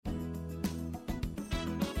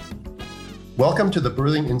Welcome to the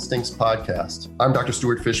Birthing Instincts podcast. I'm Dr.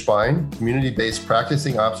 Stuart Fishbein, community-based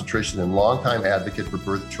practicing obstetrician and longtime advocate for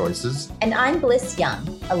birth choices. And I'm Bliss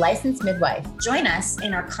Young, a licensed midwife. Join us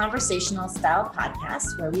in our conversational style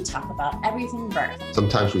podcast where we talk about everything birth.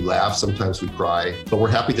 Sometimes we laugh, sometimes we cry, but we're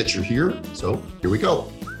happy that you're here. So here we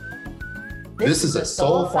go. This is a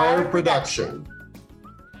Soulfire production.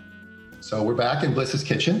 So we're back in Bliss's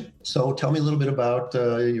kitchen. So tell me a little bit about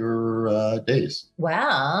your days.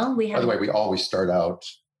 Well, By the way, we always start out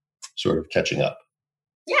sort of catching up.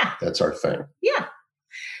 Yeah. That's our thing. Yeah.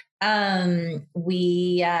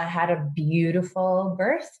 We had a beautiful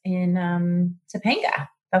birth in Topanga.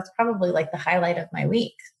 That's probably like the highlight of my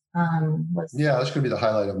week. Yeah, that's going to be the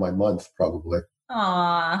highlight of my month, probably.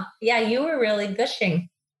 Aw. Yeah, you were really gushing.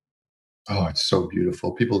 Oh, it's so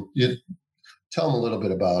beautiful. Tell them a little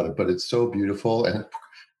bit about it, but it's so beautiful and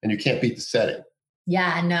you can't beat the setting.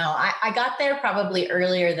 Yeah, no, I got there probably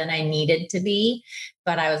earlier than I needed to be,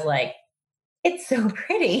 but I was like, it's so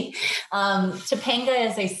pretty. Topanga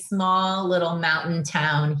is a small little mountain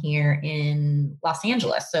town here in Los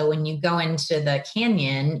Angeles. So when you go into the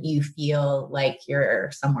canyon, you feel like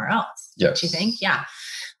you're somewhere else. Yes. Don't you think? Yeah.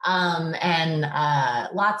 And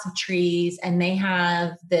lots of trees, and they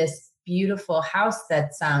have this beautiful house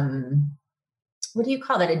that's, what do you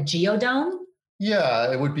call that? A geodome?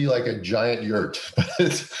 Yeah, it would be like a giant yurt, but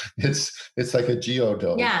it's like a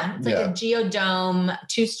geodome. Yeah, it's like a geodome,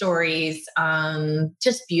 2 stories,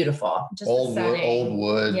 just beautiful. Just old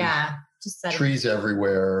wood. Yeah, just trees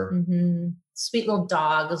everywhere. Mm-hmm. Sweet little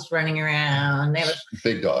dogs running around. They have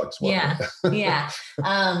big dogs. Yeah, yeah.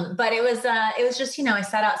 But it was just, I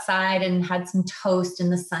sat outside and had some toast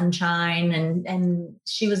in the sunshine, and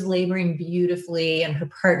she was laboring beautifully, and her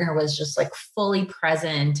partner was just like fully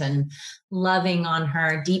present and loving on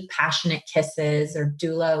her, deep, passionate kisses. Her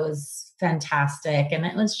doula was fantastic, and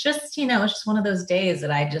it was just, it was just one of those days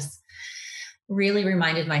that I just really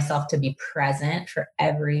reminded myself to be present for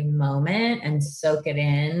every moment and soak it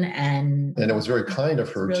in. And it was very kind of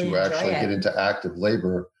her to actually get into active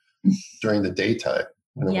labor during the daytime.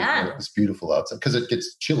 When it was beautiful outside, because it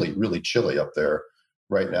gets chilly, really chilly up there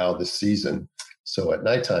right now this season. So at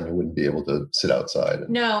nighttime, you wouldn't be able to sit outside.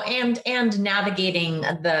 No, and navigating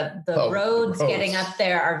the roads getting up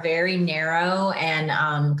there are very narrow and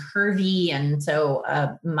curvy. And so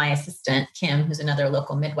my assistant, Kim, who's another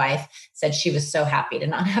local midwife, said she was so happy to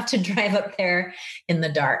not have to drive up there in the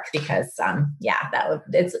dark because,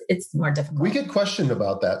 it's more difficult. We get questioned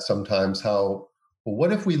about that sometimes,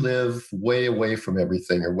 what if we live way away from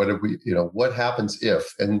everything? Or what if what happens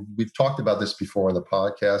if? And we've talked about this before on the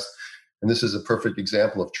podcast. And this is a perfect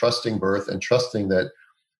example of trusting birth and trusting that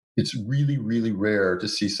it's really, really rare to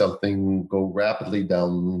see something go rapidly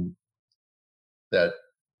down that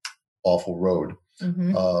awful road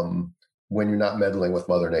when you're not meddling with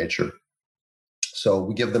Mother Nature. So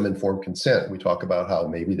we give them informed consent. We talk about how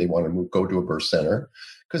maybe they want to go to a birth center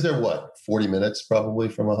because they're 40 minutes probably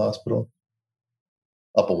from a hospital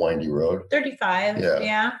up a windy road. 35.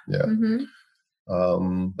 Yeah.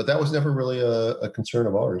 Mm-hmm. But that was never really a concern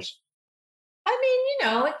of ours. I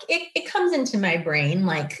mean, it comes into my brain,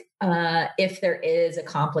 like, if there is a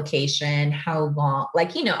complication, how long,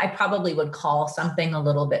 I probably would call something a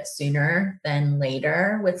little bit sooner than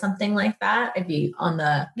later with something like that. I'd be on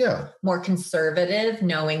the more conservative,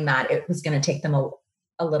 knowing that it was going to take them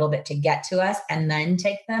a little bit to get to us and then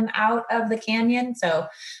take them out of the canyon. So,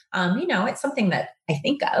 it's something that I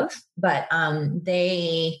think of, but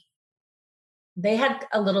they had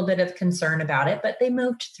a little bit of concern about it, but they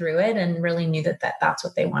moved through it and really knew that that's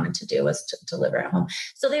what they wanted to do, was to deliver at home.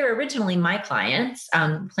 So they were originally my clients,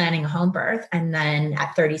 planning a home birth. And then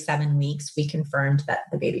at 37 weeks, we confirmed that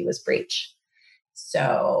the baby was breech.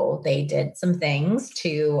 So they did some things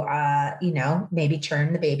to, maybe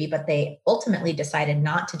churn the baby, but they ultimately decided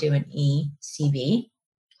not to do an ECV.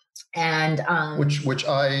 And which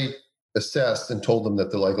I assessed and told them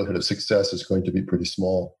that the likelihood of success is going to be pretty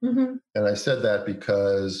small. Mm-hmm. And I said that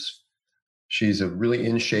because she's a really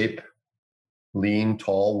in shape, lean,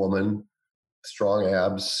 tall woman, strong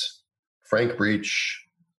abs, frank breech,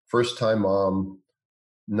 first time mom,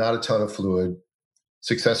 not a ton of fluid,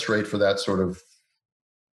 success rate for that sort of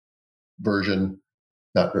version,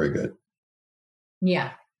 not very good.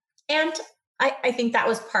 Yeah. And I think that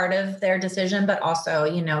was part of their decision, but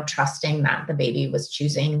also, trusting that the baby was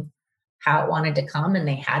choosing how it wanted to come, and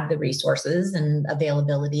they had the resources and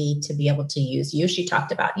availability to be able to use you. She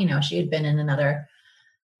talked about, she had been in another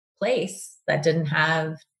place that didn't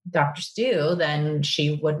have Dr. Stu, then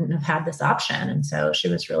she wouldn't have had this option. And so she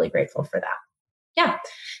was really grateful for that. Yeah.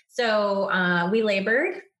 So we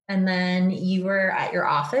labored And then you were at your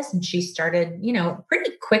office and she started,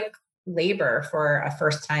 pretty quick labor for a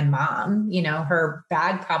first time mom. Her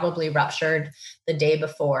bag probably ruptured the day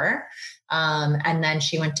before. And then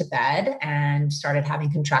she went to bed and started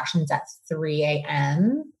having contractions at 3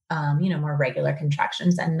 a.m., more regular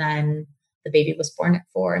contractions. And then the baby was born at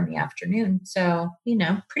 4 in the afternoon. So,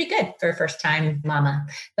 pretty good for a first time mama.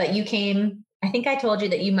 But you came, I think I told you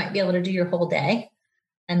that you might be able to do your whole day.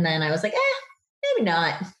 And then I was like, maybe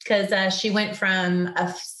not. Because she went from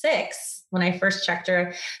a 6 when I first checked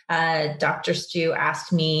her. Dr. Stu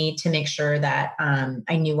asked me to make sure that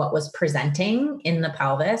I knew what was presenting in the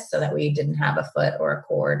pelvis so that we didn't have a foot or a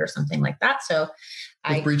cord or something like that. So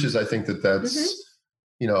with breaches, I think that's,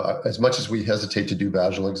 as much as we hesitate to do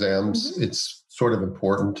vaginal exams, it's sort of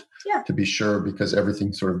important to be sure, because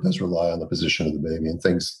everything sort of does rely on the position of the baby and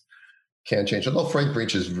things can change. Although frank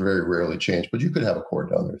breaches very rarely change, but you could have a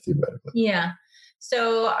cord down there theoretically. Yeah.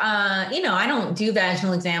 So, I don't do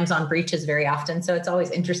vaginal exams on breaches very often. So it's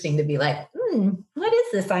always interesting to be like, what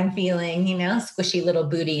is this I'm feeling? Squishy little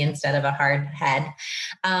booty instead of a hard head.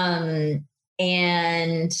 And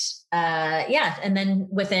then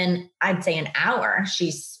within, I'd say, an hour,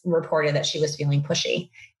 she's reported that she was feeling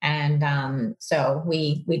pushy. And so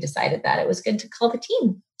we decided that it was good to call the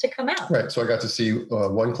team to come out. Right. So I got to see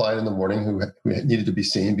one client in the morning who needed to be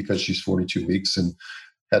seen because she's 42 weeks and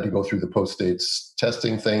had to go through the post-dates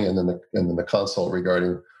testing thing, and then the consult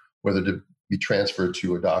regarding whether to be transferred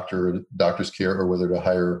to a doctor's care, or whether to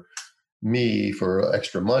hire me for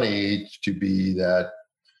extra money to be that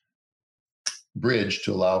bridge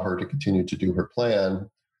to allow her to continue to do her plan.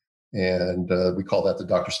 And we call that the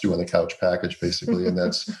Dr. Stu on the couch package, basically. And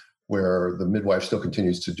that's where the midwife still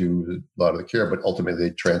continues to do a lot of the care, but ultimately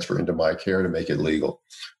they transfer into my care to make it legal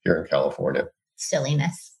here in California.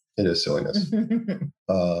 Silliness. It is silliness.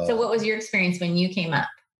 So what was your experience when you came up?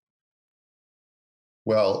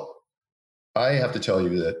 Well, I have to tell you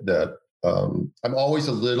that I'm always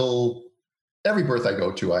every birth I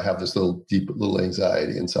go to, I have this deep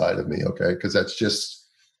anxiety inside of me. Okay. Because that's just,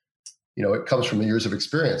 it comes from the years of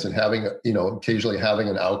experience and having, occasionally having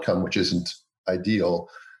an outcome which isn't ideal.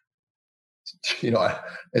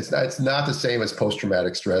 It's not the same as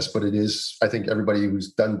post-traumatic stress, but it is. I think everybody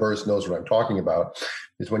who's done births knows what I'm talking about.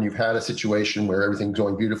 Is when you've had a situation where everything's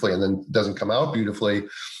going beautifully and then doesn't come out beautifully,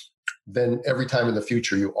 then every time in the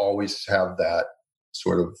future you always have that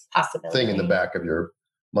sort of thing in the back of your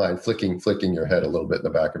mind, flicking your head a little bit in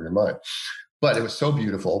the back of your mind. But it was so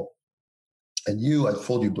beautiful, and I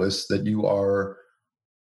told you, Bliss, that you are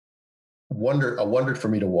a wonder for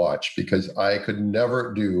me to watch, because I could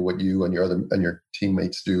never do what you and your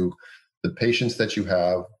teammates do. The patience that you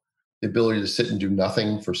have, the ability to sit and do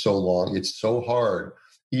nothing for so long. It's so hard,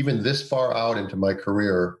 even this far out into my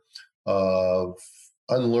career, of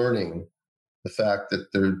unlearning the fact that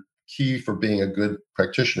the key for being a good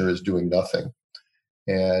practitioner is doing nothing.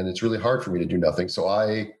 And it's really hard for me to do nothing. So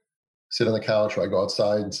I sit on the couch, or I go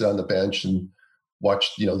outside and sit on the bench and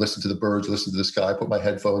watch, listen to the birds, listen to the sky, put my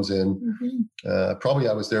headphones in. Probably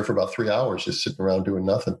I was there for about 3 hours just sitting around doing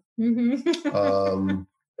nothing.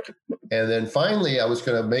 And then finally I was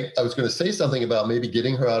going to say something about maybe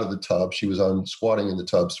getting her out of the tub. She was squatting in the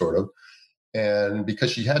tub sort of. And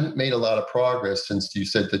because she hadn't made a lot of progress since you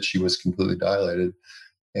said that she was completely dilated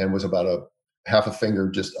and was about a half a finger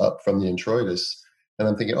just up from the introitus. And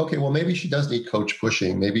I'm thinking, okay, well, maybe she does need coach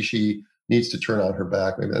pushing. Maybe she needs to turn on her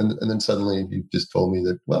back. And then suddenly you just told me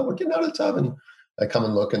that, well, we're getting out of the tub. And I come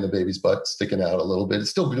and look, and the baby's butt sticking out a little bit. It's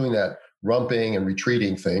still doing that rumping and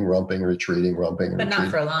retreating thing, rumping, retreating. But not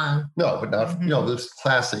for long. No, but not, this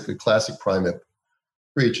classic primip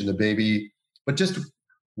breech, and the baby, but just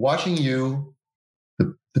watching you,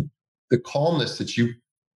 the calmness that you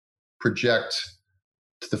project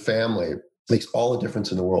to the family makes all the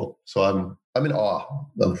difference in the world. So I'm in awe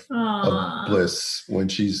of Bliss when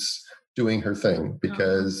she's doing her thing,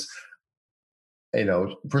 because,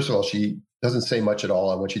 first of all, she doesn't say much at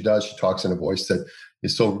all. And when she does, she talks in a voice that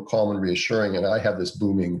is so calm and reassuring. And I have this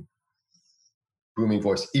booming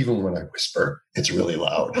voice. Even when I whisper, it's really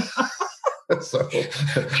loud. So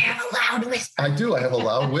I have a loud whisper. I do. I have a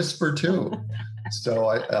loud whisper too. So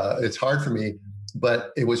it's hard for me,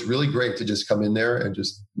 but it was really great to just come in there and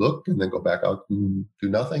just look, and then go back out and do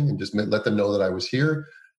nothing, and just let them know that I was here.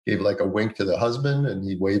 Gave like a wink to the husband, and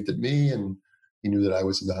he waved at me, and he knew that I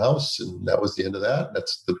was in the house, and that was the end of that.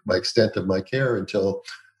 That's my extent of my care until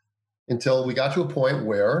we got to a point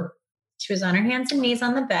where she was on her hands and knees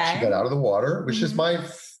on the bed. She got out of the water, which is my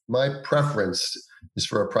preference is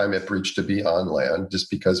for a primate breech to be on land, just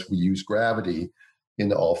because we use gravity in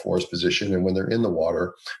the all fours position. And when they're in the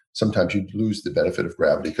water, sometimes you lose the benefit of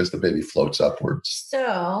gravity because the baby floats upwards.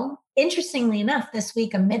 So, interestingly enough, this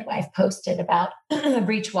week a midwife posted about a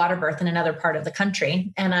breech water birth in another part of the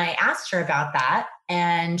country. And I asked her about that,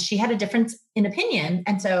 and she had a difference in opinion.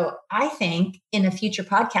 And so I think in a future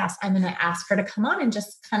podcast, I'm going to ask her to come on and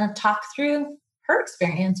just kind of talk through her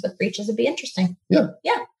experience with breeches. It'd be interesting. Yeah.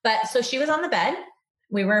 Yeah. But so she was on the bed.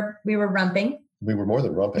 We were rumping. We were more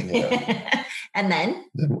than rumping. Yeah. And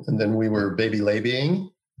then we were baby labying,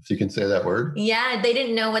 if you can say that word. Yeah. They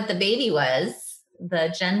didn't know what the baby was,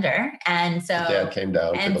 the gender. And so the dad came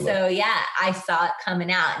down. And so, yeah, I saw it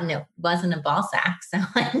coming out, and it wasn't a ball sack. So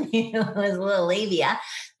I knew it was a little labia.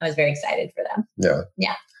 I was very excited for them. Yeah.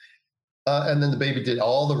 Yeah. And then the baby did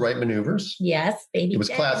all the right maneuvers. Yes, baby. It was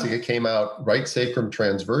classic. It came out right sacrum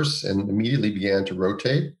transverse and immediately began to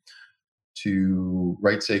rotate to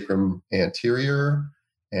right sacrum anterior.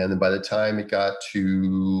 And then by the time it got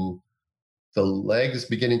to the legs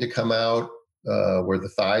beginning to come out, where the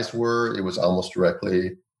thighs were, it was almost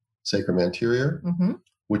directly sacrum anterior,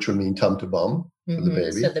 which would mean tum to bum for the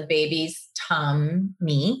baby. So the baby's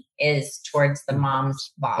tummy is towards the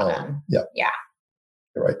mom's bottom. Yeah. Yeah.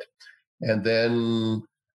 Right. And then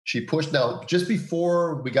she pushed. Now, just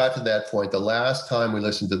before we got to that point, the last time we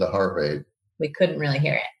listened to the heart rate, we couldn't really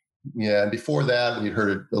hear it. Yeah. And before that, we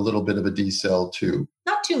heard a little bit of a decel too.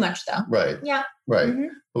 Not too much though. Right. Yeah. Right.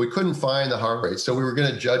 But we couldn't find the heart rate. So we were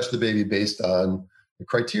going to judge the baby based on the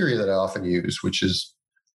criteria that I often use, which is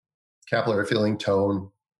capillary filling,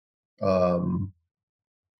 tone,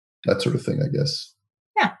 that sort of thing, I guess.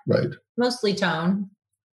 Yeah. Right. Mostly tone.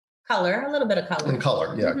 Color, a little bit of color. And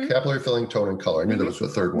color, yeah. Capillary filling, tone, and color. I knew there was a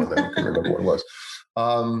third one. I couldn't remember what it was.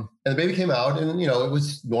 And the baby came out, and it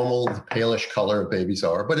was normal, palish color babies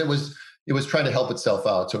are, but it was trying to help itself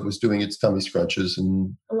out. So it was doing its tummy scrunches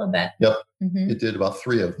and a little bit. Yep. It did about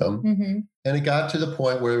 3 of them. And it got to the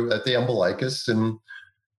point where at the umbilicus, and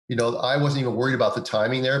I wasn't even worried about the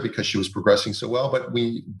timing there because she was progressing so well.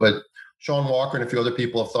 But Sean Walker and a few other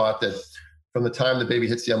people have thought that from the time the baby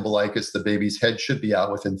hits the umbilicus, the baby's head should be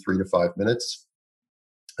out within 3 to 5 minutes.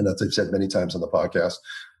 And as I've said many times on the podcast,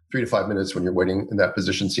 3 to 5 minutes when you're waiting in that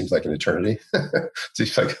position seems like an eternity.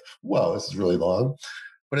 It's like, wow, this is really long.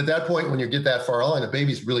 But at that point, when you get that far along, the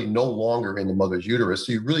baby's really no longer in the mother's uterus.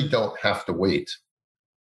 So you really don't have to wait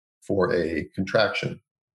for a contraction.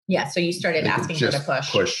 Yeah. So you started asking her to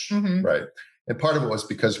push. Right. And part of it was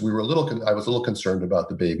because I was a little concerned about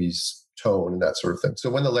the baby's tone and that sort of thing.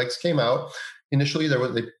 So when the legs came out, initially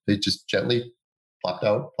they just gently plopped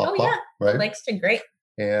out. Plop, yeah. Right. Legs did great.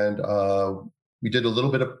 And we did a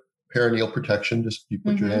little bit of perineal protection. Just you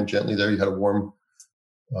put your hand gently there. You had a warm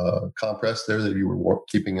compress there that you were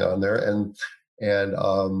keeping on there. And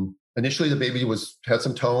initially the baby had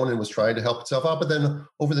some tone and was trying to help itself out. But then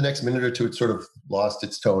over the next minute or two, it sort of lost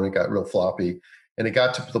its tone. It got real floppy. And it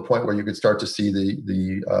got to the point where you could start to see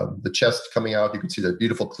the chest coming out. You could see the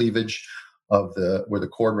beautiful cleavage of where the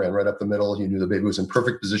cord ran right up the middle. You knew the baby was in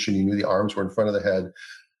perfect position. You knew the arms were in front of the head.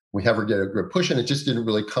 We have her get a grip push, and it just didn't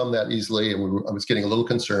really come that easily. And I was getting a little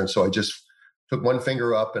concerned. So I just took one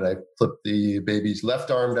finger up and I flipped the baby's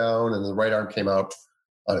left arm down, and the right arm came out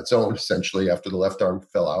on its own, essentially, after the left arm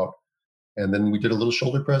fell out. And then we did a little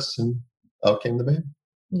shoulder press, and out came the baby.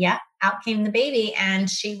 Yeah, out came the baby. And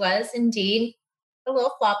she was indeed a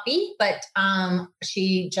little floppy, but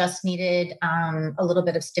she just needed a little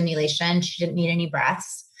bit of stimulation. She didn't need any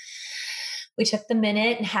breaths. We took the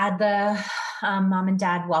minute and had the mom and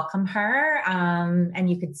dad welcome her.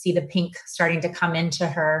 And you could see the pink starting to come into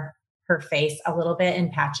her face a little bit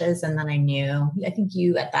in patches. And then I think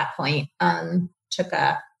you at that point took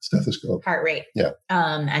a stethoscope heart rate. Yeah.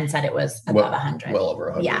 And said it was above 100. Well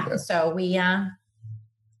over 100. Yeah. So we had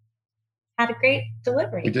a great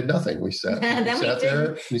delivery. We did nothing. We sat there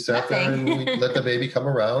and we let the baby come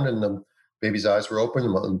around, and the baby's eyes were open,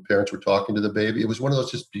 and the parents were talking to the baby. It was one of those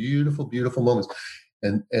just beautiful, beautiful moments.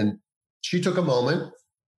 And she took a moment.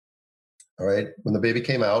 All right. When the baby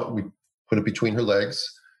came out, we put it between her legs.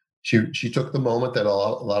 She took the moment that a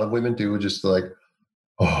lot of women do, just like,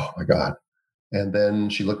 oh my God. And then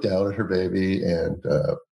she looked down at her baby, and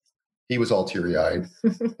he was all teary-eyed.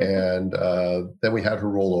 And then we had her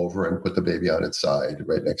roll over and put the baby on its side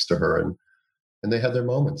right next to her. And they had their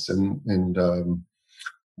moments. And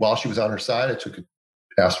while she was on her side,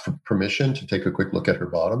 I asked for permission to take a quick look at her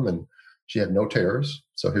bottom, and she had no tears.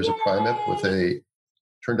 So here's a primate with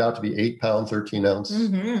turned out to be 8 pound, 13 ounce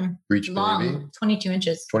breech long, baby. 22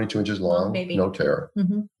 inches. 22 inches long baby. No tear.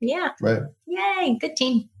 Yeah. Right. Yay. Good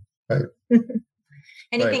team. Right.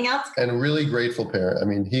 Anything else? And a really grateful parent. I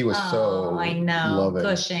mean, he was so I know, loving.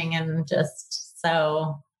 pushing and just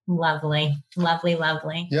So lovely, lovely,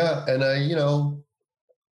 lovely. Yeah. And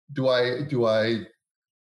do I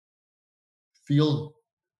feel,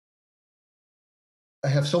 I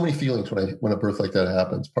have so many feelings when a birth like that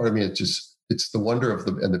happens. Part of me, it's the wonder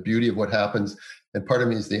and the beauty of what happens. And part of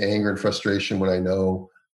me is the anger and frustration when I know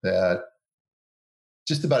that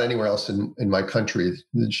just about anywhere else in my country,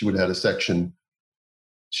 she would have had a section.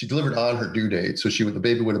 She delivered on her due date. So the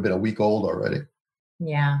baby would have been a week old already.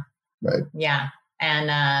 Yeah. Right. Yeah.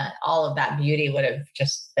 And all of that beauty would have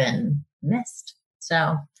just been missed.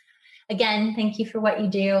 So again, thank you for what you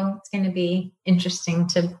do. It's going to be interesting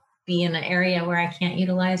to be in an area where I can't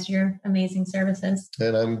utilize your amazing services.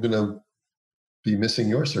 And I'm going to be missing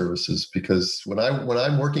your services because when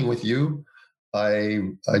I'm working with you, I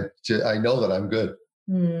know that I'm good.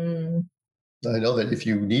 I know that if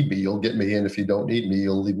you need me, you'll get me in. If you don't need me,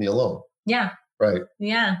 you'll leave me alone. Yeah. Right.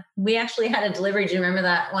 Yeah. We actually had a delivery. Do you remember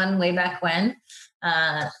that one way back when?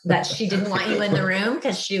 That she didn't want you in the room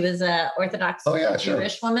because she was a Orthodox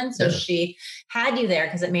Jewish woman. So she had you there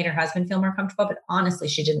because it made her husband feel more comfortable. But honestly,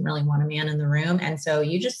 she didn't really want a man in the room. And so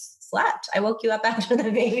you just slept. I woke you up after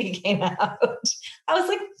the baby came out. I was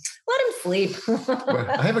like, let him sleep.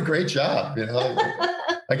 I have a great job.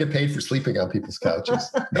 I get paid for sleeping on people's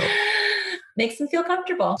couches. No. Makes them feel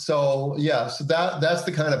comfortable. So that's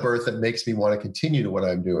the kind of birth that makes me want to continue to what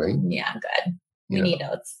I'm doing. Yeah, good. We need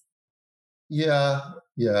oats. Yeah.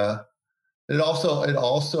 It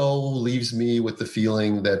also leaves me with the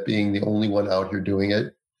feeling that being the only one out here doing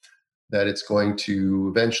it, that it's going to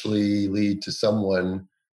eventually lead to someone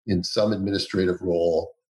in some administrative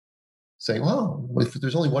role saying, well, if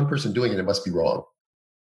there's only one person doing it, it must be wrong.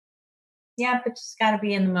 Yeah, but just got to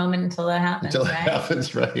be in the moment until that happens.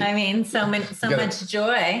 Happens, right? I mean, so much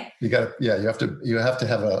joy. You have to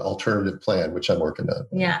have an alternative plan, which I'm working on.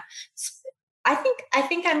 Yeah. I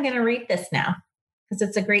think I'm going to read this now because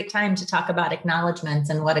it's a great time to talk about acknowledgments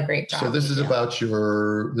and what a great job. So this is about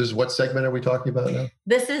what segment are we talking about now?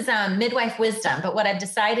 This is midwife wisdom. But what I've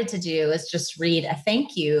decided to do is just read a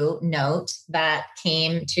thank you note that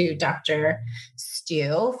came to Dr.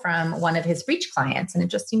 Stu from one of his Reach clients. And it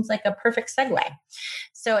just seems like a perfect segue.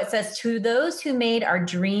 So it says, to those who made our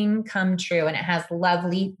dream come true, and it has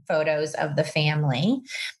lovely photos of the family.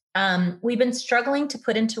 We've been struggling to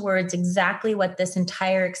put into words exactly what this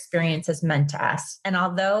entire experience has meant to us. And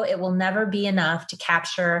although it will never be enough to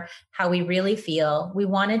capture how we really feel, we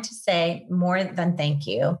wanted to say more than thank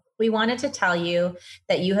you. We wanted to tell you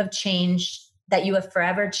that you have changed, that you have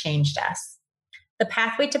forever changed us. The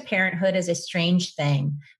pathway to parenthood is a strange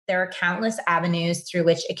thing. There are countless avenues through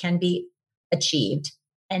which it can be achieved,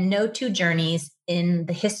 and no two journeys in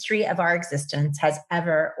the history of our existence has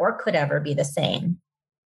ever or could ever be the same.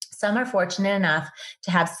 Some are fortunate enough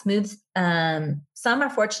to have smooth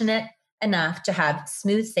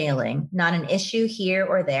sailing, not an issue here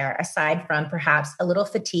or there, aside from perhaps a little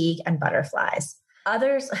fatigue and butterflies.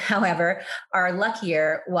 Others, however, are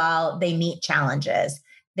luckier while they meet challenges.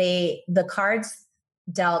 The cards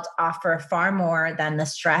dealt offer far more than the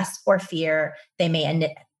stress or fear they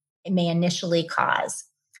may initially cause.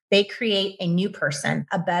 They create a new person,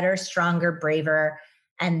 a better, stronger, braver,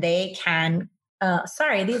 and they can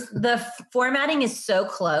the formatting is so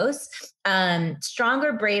close.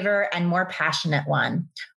 Stronger, braver, and more passionate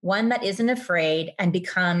one that isn't afraid and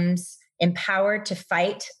becomes empowered to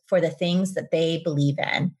fight for the things that they believe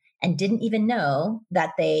in and didn't even know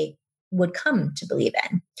that they would come to believe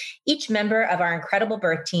in. Each member of our incredible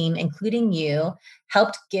birth team, including you,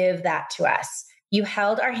 helped give that to us. You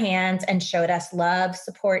held our hands and showed us love,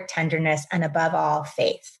 support, tenderness, and above all,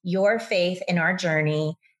 faith. Your faith in our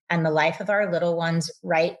journey and the life of our little ones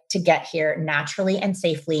right to get here naturally and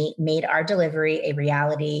safely made our delivery a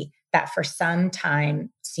reality that for some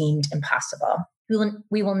time seemed impossible.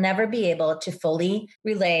 We will never be able to fully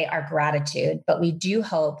relay our gratitude, but we do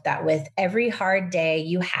hope that with every hard day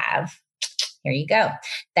you have, here you go,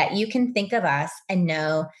 that you can think of us and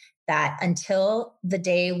know that until the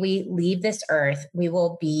day we leave this earth, we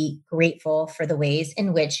will be grateful for the ways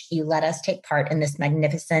in which you let us take part in this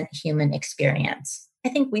magnificent human experience. I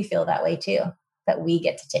think we feel that way too, that we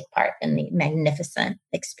get to take part in the magnificent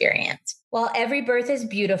experience. While every birth is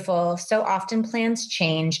beautiful, so often plans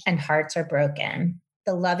change and hearts are broken.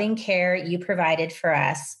 The loving care you provided for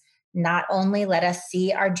us not only let us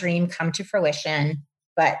see our dream come to fruition,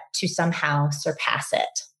 but to somehow surpass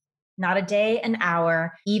it. Not a day, an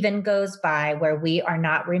hour even goes by where we are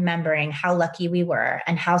not remembering how lucky we were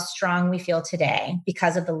and how strong we feel today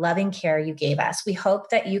because of the loving care you gave us. We hope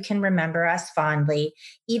that you can remember us fondly,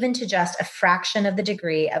 even to just a fraction of the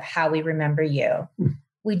degree of how we remember you.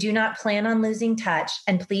 We do not plan on losing touch,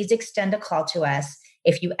 and please extend a call to us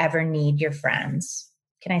if you ever need your friends.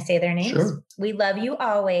 Can I say their names? Sure. We love you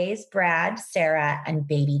always, Brad, Sarah, and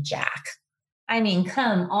baby Jack. I mean,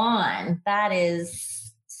 come on. That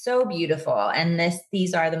is so beautiful. And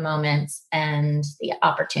these are the moments and the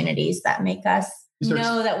opportunities that make us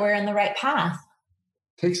know that we're in the right path.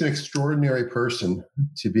 It takes an extraordinary person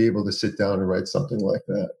to be able to sit down and write something like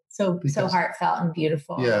that. So heartfelt and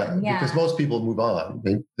beautiful. Yeah, because most people move on.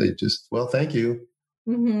 They just, well, thank you.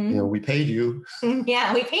 Mm-hmm. We paid you.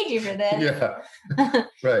 Yeah, we paid you for this. Yeah,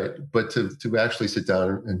 right. But to actually sit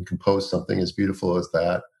down and compose something as beautiful as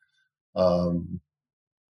that,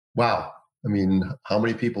 wow. I mean, how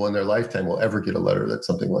many people in their lifetime will ever get a letter that's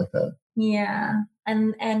something like that? Yeah,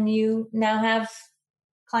 and you now have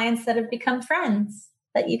clients that have become friends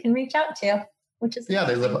that you can reach out to, which is amazing.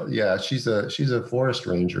 They live. Yeah, she's a forest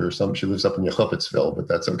ranger or something. She lives up in Yehuppetsville, but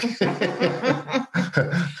that's okay.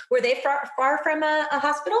 Were they far from a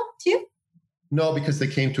hospital too? No, because they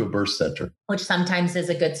came to a birth center, which sometimes is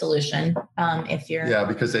a good solution if you're.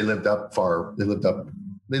 Because they lived up far. They lived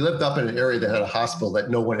up in an area that had a hospital that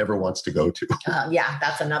no one ever wants to go to.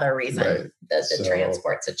 That's another reason. Right. The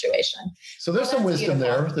transport situation. So there's some wisdom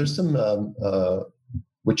beautiful. There. There's some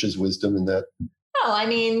witch's wisdom in that. Oh, I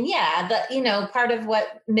mean, part of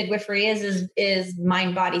what midwifery is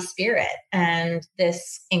mind, body, spirit. And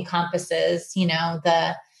this encompasses,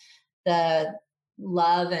 the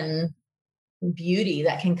love and beauty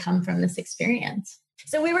that can come from this experience.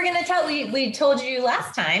 So we were going to we told you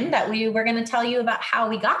last time that we were going to tell you about how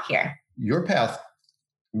we got here. Your path,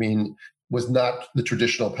 was not the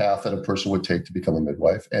traditional path that a person would take to become a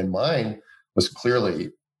midwife. And mine was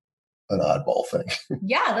clearly an oddball thing.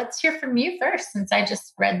 Yeah, let's hear from you first, since I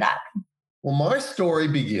just read that. Well, my story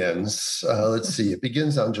begins, it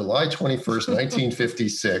begins on July 21st,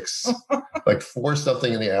 1956, like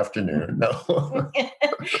 4-something in the afternoon. No.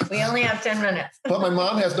 We only have 10 minutes. But my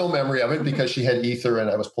mom has no memory of it because she had ether and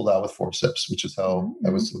I was pulled out with forceps, which is how I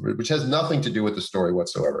was delivered, which has nothing to do with the story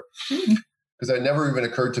whatsoever. Because it never even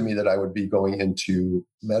occurred to me that I would be going into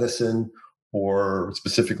medicine or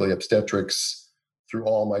specifically obstetrics through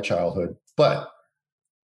all my childhood. But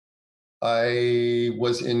I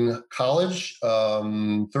was in college,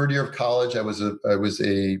 third year of college. I was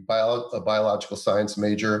a biological science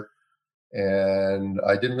major, and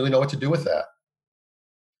I didn't really know what to do with that.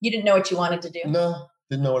 You didn't know what you wanted to do? No,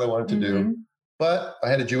 didn't know what I wanted to do. But I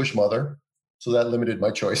had a Jewish mother, so that limited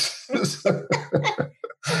my choices.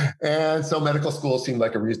 And so medical school seemed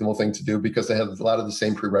like a reasonable thing to do because they had a lot of the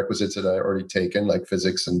same prerequisites that I already taken, like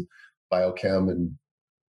physics and biochem and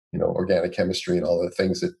organic chemistry and all the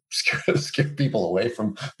things that scare people away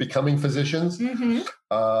from becoming physicians. And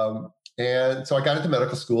so I got into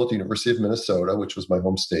medical school at the University of Minnesota, which was my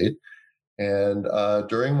home state. And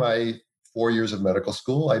during my 4 years of medical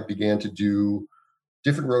school, I began to do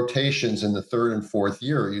different rotations in the third and fourth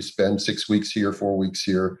year. You spend 6 weeks here, 4 weeks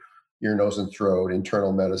here, ear, nose, and throat,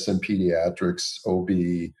 internal medicine, pediatrics,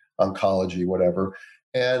 OB, oncology, whatever.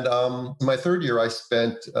 And my third year, I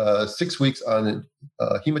spent 6 weeks on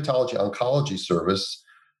a hematology oncology service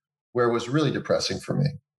where it was really depressing for me.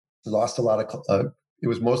 I lost a lot of, it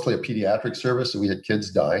was mostly a pediatric service. So we had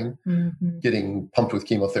kids dying, getting pumped with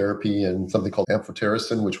chemotherapy and something called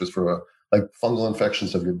amphotericin, which was for like fungal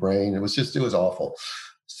infections of your brain. It was awful.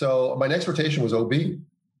 So my next rotation was OB.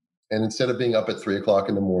 And instead of being up at 3 o'clock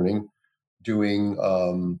in the morning doing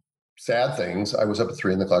sad things, I was up at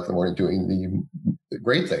 3 o'clock in the morning doing the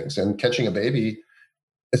great things. And catching a baby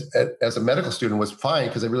as a medical student was fine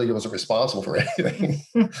because I really wasn't responsible for anything.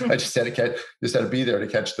 I just had to be there to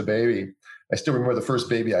catch the baby. I still remember the first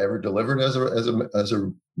baby I ever delivered as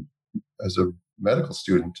a medical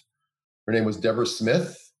student. Her name was Deborah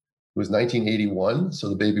Smith. It was 1981, so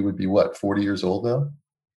the baby would be 40 years old now?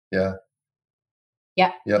 Yeah.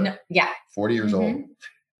 Yeah. Yep. No, yeah. 40 years old.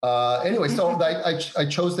 Anyway, so I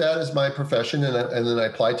chose that as my profession, and then I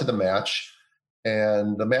applied to the match.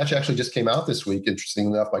 And the match actually just came out this week.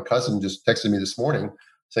 Interestingly enough, my cousin just texted me this morning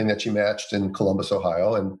saying that she matched in Columbus,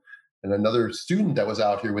 Ohio, and another student that was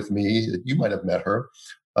out here with me, you might have met her.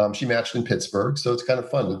 She matched in Pittsburgh, so it's kind of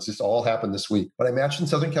fun. It's just all happened this week. But I matched in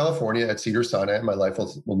Southern California at Cedars-Sinai, and my life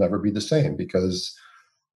will never be the same because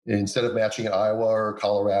instead of matching in Iowa or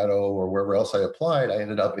Colorado or wherever else I applied, I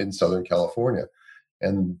ended up in Southern California.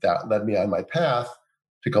 And that led me on my path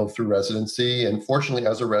to go through residency. And fortunately,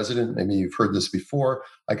 as a resident, maybe you've heard this before,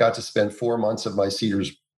 I got to spend 4 months of my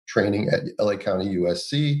Cedars training at LA County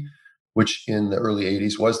USC, which in the early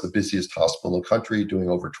 80s was the busiest hospital in the country, doing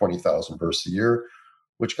over 20,000 births a year,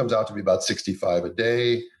 which comes out to be about 65 a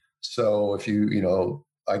day. So if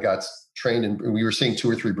I got trained and we were seeing 2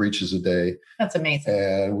 or 3 breaches a day. That's amazing.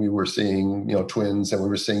 And we were seeing, twins, and we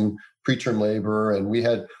were seeing preterm labor, and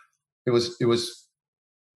it was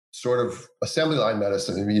sort of assembly line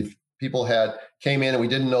medicine. I mean, people came in and we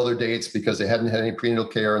didn't know their dates because they hadn't had any prenatal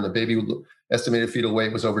care, and the baby estimated fetal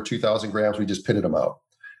weight was over 2,000 grams. We just pitted them out.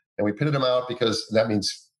 And we pitted them out because that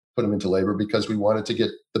means put them into labor, because we wanted to get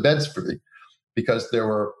the beds free. Because there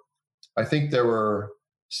were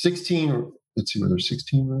 16, let's see, were there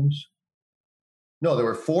 16 rooms? No, there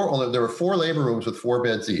were 4 labor rooms with 4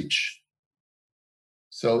 beds each.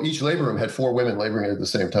 So each labor room had 4 women laboring at the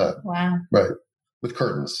same time. Wow. Right. With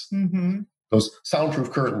curtains. Mm-hmm. Those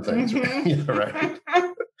soundproof curtain things. Mm-hmm. Yeah, right.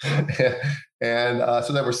 And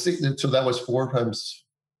so that was 4 times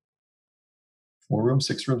 4 rooms,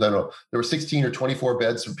 6 rooms. I don't know. There were 16 or 24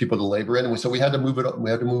 beds for people to labor in. And so we had to move it up.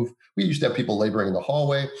 We used to have people laboring in the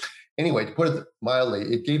hallway. Anyway, to put it mildly,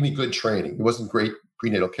 it gave me good training. It wasn't great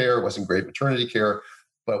prenatal care. It wasn't great maternity care,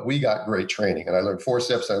 but we got great training. And I learned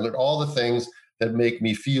forceps. I learned all the things that make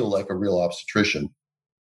me feel like a real obstetrician.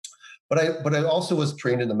 But I also was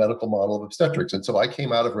trained in the medical model of obstetrics. And so I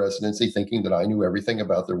came out of residency thinking that I knew everything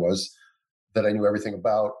about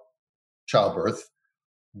childbirth,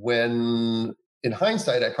 when in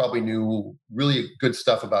hindsight, I probably knew really good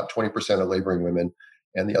stuff about 20% of laboring women,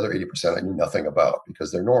 and the other 80% I knew nothing about,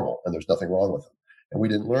 because they're normal and there's nothing wrong with them. And we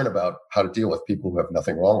didn't learn about how to deal with people who have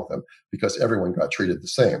nothing wrong with them, because everyone got treated the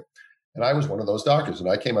same. And I was one of those doctors, and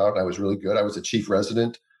I came out and I was really good. I was a chief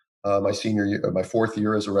resident my senior year, my 4th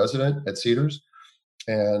year as a resident at Cedars.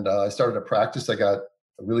 And I started a practice. I got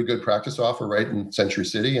a really good practice offer right in Century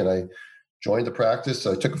City, and I joined the practice.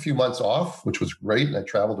 I took a few months off, which was great. And I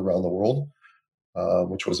traveled around the world,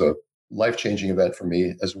 which was a life-changing event for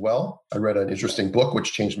me as well. I read an interesting book,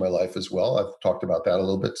 which changed my life as well. I've talked about that a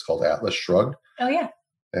little bit. It's called Atlas Shrugged. Oh, yeah.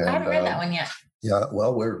 And, I haven't read that one yet. Yeah,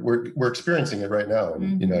 well, we're experiencing it right now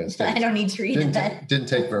in the United States. I don't need to read that. Didn't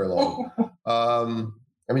take very long.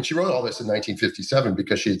 I mean, she wrote all this in 1957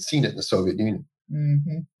 because she had seen it in the Soviet Union.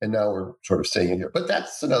 Mm-hmm. And now we're sort of seeing it here. But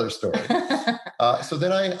that's another story. So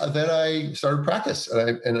then I started practice.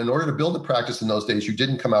 And in order to build a practice in those days, you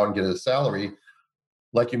didn't come out and get a salary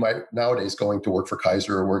like you might nowadays, going to work for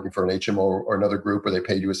Kaiser or working for an HMO or another group where they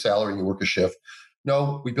paid you a salary and you work a shift.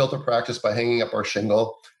 No, we built a practice by hanging up our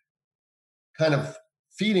shingle, kind of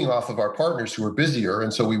feeding off of our partners who were busier.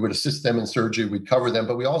 And so we would assist them in surgery. We'd cover them,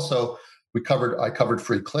 but I covered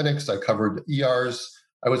free clinics. I covered ERs.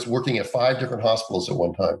 I was working at 5 different hospitals at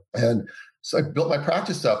one time. And so I built my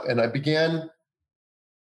practice up, and I began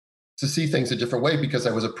to see things a different way, because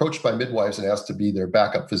I was approached by midwives and asked to be their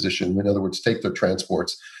backup physician. In other words, take their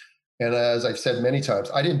transports. And as I've said many times,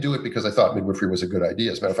 I didn't do it because I thought midwifery was a good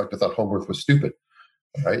idea. As a matter of fact, I thought home birth was stupid,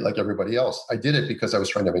 right? Like everybody else. I did it because I was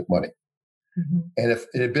trying to make money. Mm-hmm. And if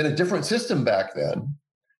it had been a different system back then,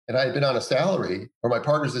 and I had been on a salary, or my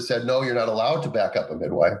partners had said, no, you're not allowed to back up a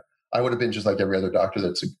midwife, I would have been just like every other doctor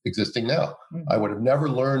that's existing now. Mm-hmm. I would have never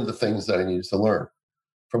learned the things that I needed to learn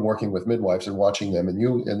from working with midwives and watching them. And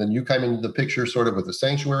then you come into the picture sort of with the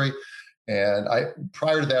sanctuary. And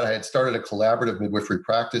prior to that, I had started a collaborative midwifery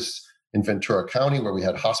practice in Ventura County, where we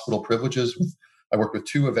had hospital privileges. I worked with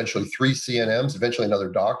 2, eventually 3 CNMs. Eventually another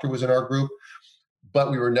doctor was in our group,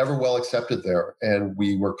 but we were never well accepted there. And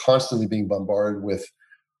we were constantly being bombarded with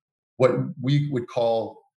what we would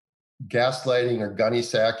call gaslighting or gunny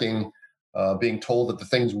sacking, being told that the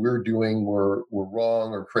things we're doing were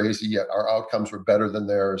wrong or crazy, yet our outcomes were better than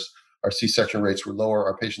theirs. Our C-section rates were lower.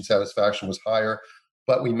 Our patient satisfaction was higher.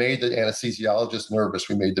 But we made the anesthesiologists nervous.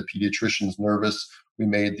 We made the pediatricians nervous. We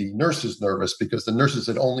made the nurses nervous, because the nurses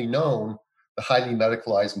had only known the highly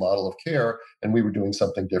medicalized model of care, and we were doing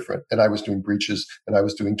something different. And I was doing breaches, and I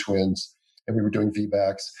was doing twins, and we were doing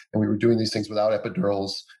VBACs, and we were doing these things without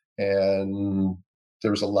epidurals. And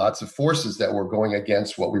there was lots of forces that were going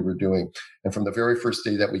against what we were doing. And from the very first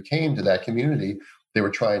day that we came to that community, they were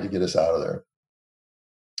trying to get us out of there.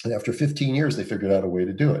 And after 15 years, they figured out a way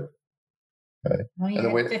to do it. Okay? Well,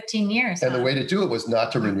 you had 15 years. And the way to do it was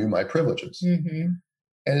not to renew my privileges. Mm-hmm.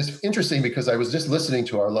 And it's interesting, because I was just listening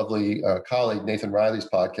to our lovely colleague, Nathan Riley's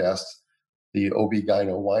podcast, the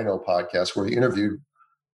OB-GYN-O-Wino podcast, where he interviewed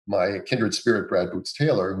my kindred spirit, Brad Boots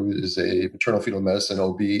Taylor, who is a maternal fetal medicine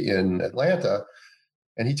OB in Atlanta.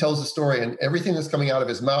 And he tells the story, and everything that's coming out of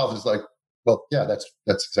his mouth is like, well, yeah, that's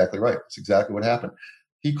exactly right. That's exactly what happened.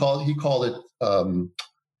 He called it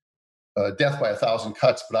death by 1,000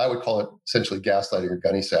 cuts, but I would call it essentially gaslighting or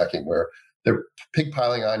gunny sacking, where they're pig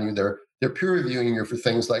piling on you. They're peer reviewing you for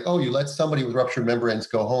things like, oh, you let somebody with ruptured membranes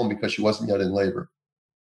go home because she wasn't yet in labor.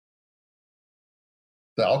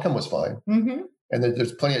 The outcome was fine. Mm-hmm. And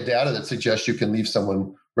there's plenty of data that suggests you can leave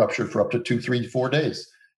someone ruptured for up to 2, 3, 4 days.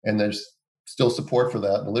 And there's still support for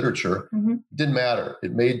that in the literature. It didn't matter.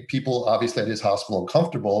 It made people obviously at his hospital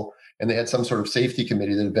uncomfortable. And they had some sort of safety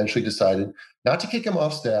committee that eventually decided not to kick him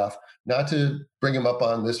off staff, not to bring him up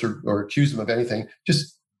on this or accuse him of anything,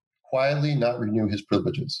 just quietly not renew his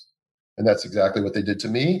privileges. And that's exactly what they did to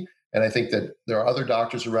me. And I think that there are other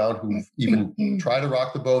doctors around who even try to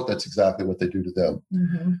rock the boat. That's exactly what they do to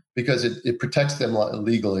them, because it protects them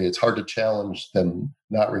legally. It's hard to challenge them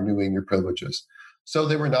not renewing your privileges. So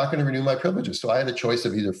they were not going to renew my privileges. So I had a choice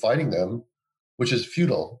of either fighting them, which is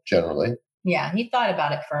futile generally. Yeah, he thought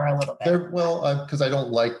about it for a little bit. Because I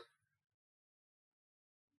don't like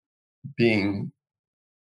being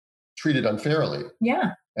treated unfairly.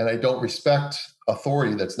 Yeah. And I don't respect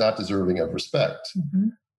authority that's not deserving of respect.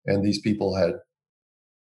 And these people had,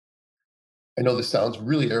 I know this sounds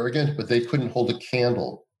really arrogant, but they couldn't hold a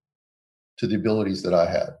candle to the abilities that I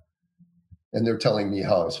had. And they're telling me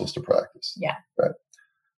how I'm supposed to practice. Yeah. Right.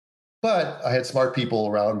 But I had smart people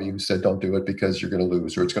around me who said, don't do it because you're going to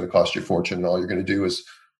lose or it's going to cost you a fortune. And all you're going to do is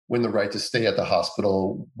win the right to stay at the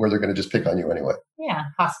hospital where they're going to just pick on you anyway. Yeah.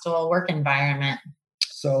 Hostile work environment.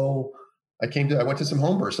 So I went to some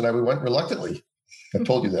home births and I went reluctantly. I've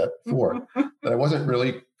told you that before. That I wasn't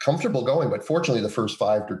really comfortable going, but fortunately the first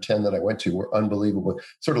 5 or 10 that I went to were unbelievable.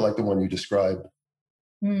 Sort of like the one you described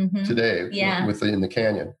today in the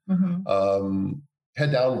canyon.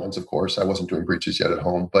 Head down ones, of course. I wasn't doing breaches yet at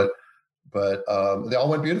home, but they all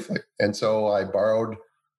went beautifully. And so I borrowed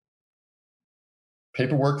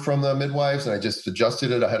paperwork from the midwives and I just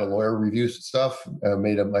adjusted it. I had a lawyer review stuff,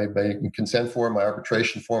 made my consent form, my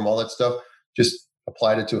arbitration form, all that stuff, just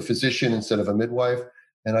applied it to a physician instead of a midwife.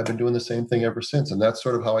 And I've been doing the same thing ever since. And that's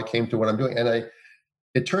sort of how I came to what I'm doing. And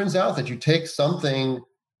it turns out that you take something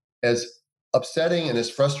as upsetting and as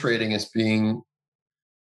frustrating as being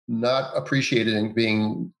not appreciated and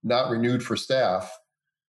being not renewed for staff,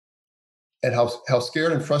 and how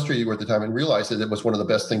scared and frustrated you were at the time, and realized that it was one of the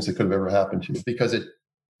best things that could have ever happened to you, because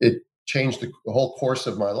it changed the whole course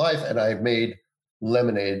of my life. And I made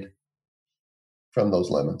lemonade from those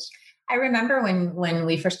lemons. I remember when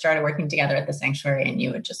we first started working together at the sanctuary, and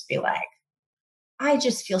you would just be like, I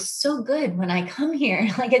just feel so good when I come here.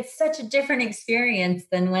 Like, it's such a different experience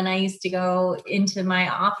than when I used to go into my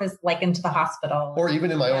office, like into the hospital. Or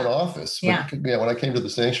even in my own office. But, when I came to the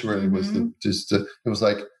sanctuary, it was it was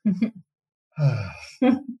like,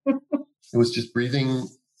 it was just breathing.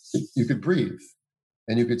 You could breathe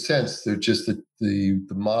and you could sense just the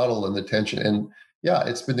model and the tension. And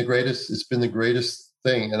it's been the greatest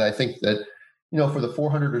thing. And I think that, for the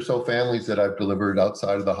 400 or so families that I've delivered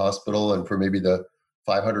outside of the hospital, and for maybe the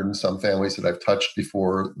 500 and some families that I've touched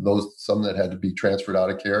before, some that had to be transferred out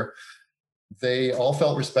of care, they all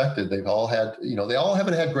felt respected. They've all had, they all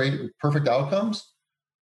haven't had perfect outcomes,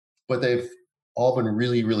 but they've all been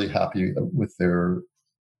really, really happy with their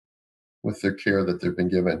care that they've been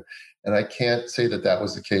given. And I can't say that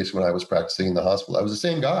was the case when I was practicing in the hospital. I was the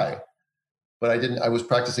same guy, but I was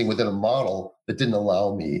practicing within a model that didn't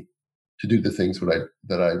allow me to do the things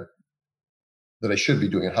that I should be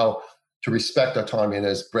doing, and how to respect autonomy. And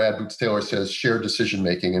as Brad Boots Taylor says, shared decision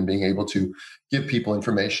making, and being able to give people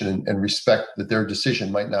information and respect that their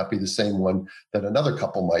decision might not be the same one that another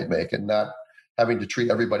couple might make, and not having to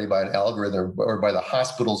treat everybody by an algorithm or by the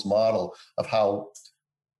hospital's model of how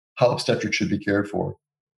obstetrics should be cared for.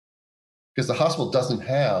 Because the hospital doesn't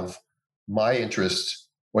have my interest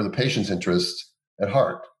or the patient's interest at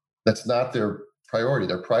heart. That's not their priority.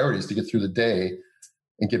 Their priority is to get through the day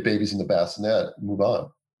and get babies in the bassinet and move on,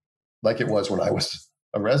 like it was when I was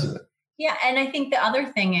a resident. Yeah. And I think the other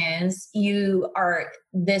thing is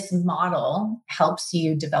this model helps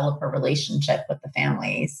you develop a relationship with the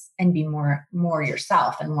families and be more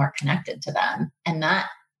yourself and more connected to them. And that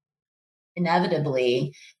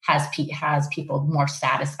inevitably has people more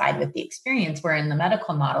satisfied with the experience, where in the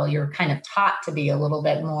medical model, you're kind of taught to be a little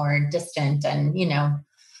bit more distant and,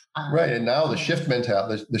 right. And now the shift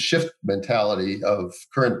mentality of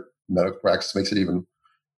current medical practice makes it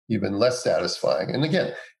even less satisfying. And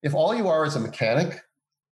again, if all you are is a mechanic,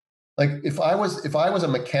 like if I was a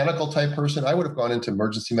mechanical type person, I would have gone into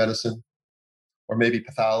emergency medicine, or maybe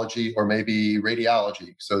pathology, or maybe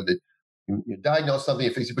radiology, so that you diagnose something,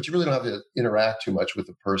 you fix it, but you really don't have to interact too much with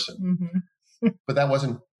the person. But that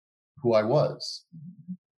wasn't who I was.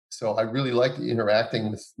 So I really liked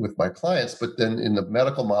interacting with my clients. But then in the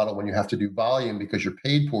medical model, when you have to do volume because you're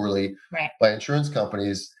paid poorly by insurance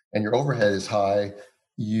companies and your overhead is high,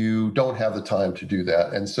 you don't have the time to do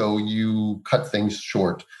that. And so you cut things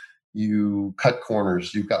short. You cut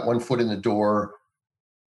corners. You've got one foot in the door,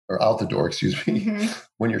 or out the door, excuse me,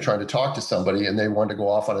 when you're trying to talk to somebody and they want to go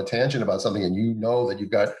off on a tangent about something and you know that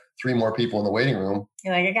you've got 3 more people in the waiting room.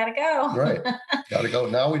 You're like, I gotta go. Right. Gotta go.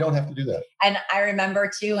 Now we don't have to do that. And I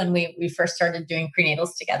remember too, when we first started doing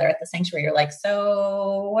prenatals together at the sanctuary, you're like,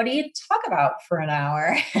 so what do you talk about for an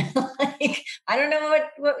hour? Like, I don't know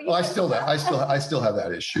what you I still have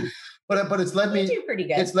that issue. But it's led me do pretty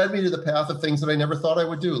good. It's led me to the path of things that I never thought I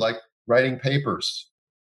would do, like writing papers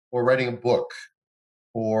or writing a book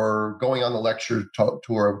or going on the lecture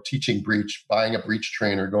tour of teaching breech, buying a breech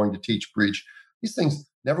trainer, going to teach breech. These things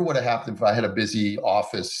never would have happened if I had a busy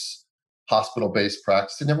office, hospital-based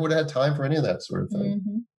practice. I never would have had time for any of that sort of thing.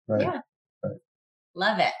 Mm-hmm. Right. Yeah. Right.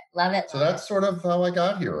 Love it. Love it. So that's sort of how I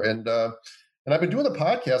got here. And I've been doing the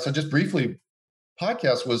podcast. I just briefly,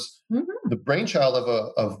 podcast was the brainchild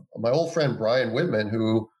of my old friend, Brian Whitman,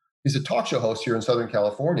 who he's a talk show host here in Southern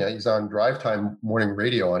California. He's on Drive Time Morning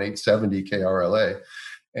Radio on 870 KRLA.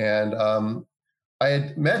 And I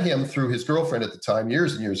had met him through his girlfriend at the time,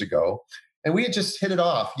 years and years ago. And we had just hit it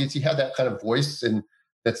off. He had that kind of voice and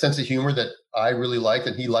that sense of humor that I really liked,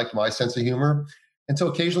 and he liked my sense of humor. And so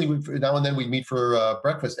occasionally, now and then, we'd meet for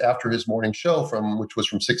breakfast after his morning show, which was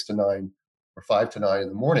from 6 to 9 or 5 to 9 in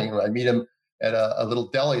the morning. And I'd meet him at a little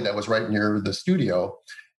deli that was right near the studio.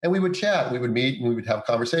 And we would chat, we would meet, and we would have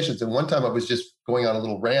conversations. And one time I was just going on a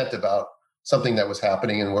little rant about something that was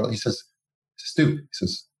happening. And he says, Stu, he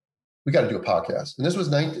says, we got to do a podcast. And this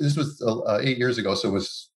was 8 years ago. So it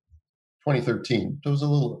was 2013. So it was a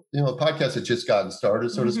little, a podcast had just gotten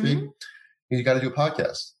started, so to speak. You got to do a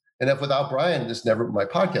podcast. And if without Brian, my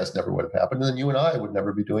podcast never would have happened. And then you and I would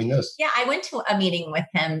never be doing this. Yeah. I went to a meeting with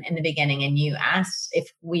him in the beginning, and you asked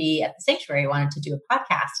if we at the sanctuary wanted to do a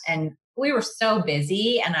podcast, and we were so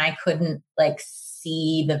busy and I couldn't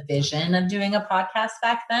see the vision of doing a podcast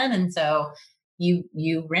back then. And so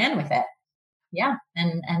you ran with it. Yeah.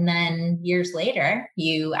 And then years later,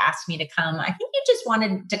 you asked me to come. I think you just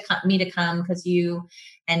wanted me to come because you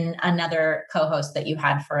and another co-host that you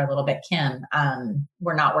had for a little bit, Kim,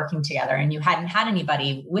 were not working together, and you hadn't had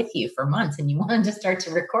anybody with you for months, and you wanted to start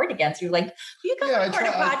to record again. So you're like, you can record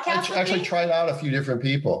a podcast. I actually tried out a few different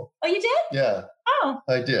people. Oh, you did? Yeah. Oh,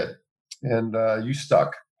 I did. And you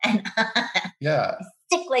stuck. Yeah.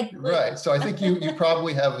 Stick like glue. Right. So I think you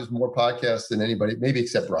probably have more podcasts than anybody, maybe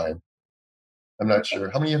except Brian. I'm not sure.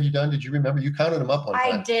 How many have you done? Did you remember? You counted them up on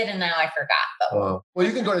time. I did, and now I forgot. Well,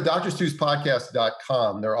 you can go to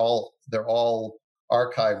drstuspodcast.com. They're all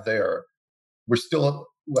archived there. We're still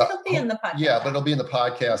it'll be in the podcast. Yeah, but it'll be in the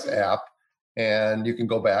podcast app, and you can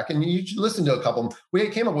go back and you should listen to a couple of them. We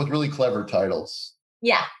came up with really clever titles.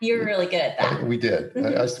 Yeah, you're really good at that. We did.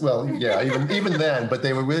 Even then, but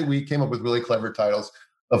we came up with really clever titles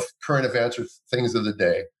of current events or things of the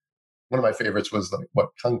day. One of my favorites was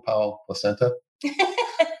Kung Pao placenta.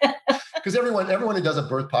 Because everyone who does a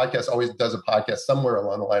birth podcast always does a podcast somewhere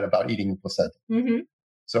along the line about eating placenta.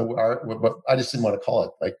 So I just didn't want to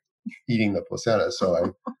call it eating the placenta.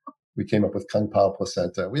 So we came up with Kung Pao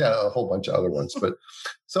placenta. We had a whole bunch of other ones. But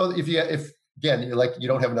so if again, you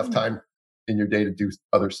don't have enough time in your day to do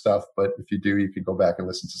other stuff, but if you do, you could go back and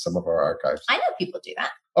listen to some of our archives. I know people do that.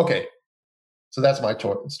 Okay. So that's my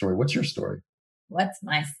story. What's your story? What's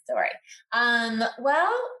my story?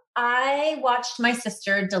 Well, I watched my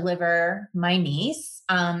sister deliver my niece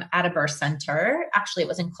at a birth center. Actually, it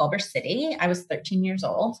was in Culver City. I was 13 years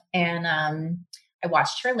old, and I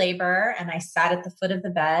watched her labor, and I sat at the foot of the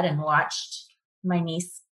bed and watched my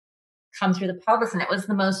niece come through the pelvis. And it was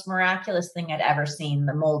the most miraculous thing I'd ever seen,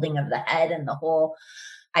 the molding of the head and the whole.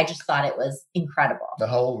 I just thought it was incredible. Now,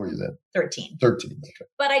 how old were you then? 13. 13. Okay.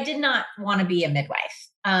 But I did not want to be a midwife.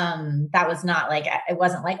 That was not it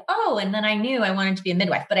wasn't and then I knew I wanted to be a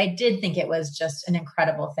midwife, but I did think it was just an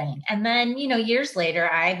incredible thing. And then, years later,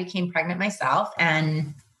 I became pregnant myself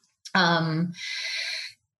and,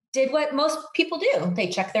 did what most people do. They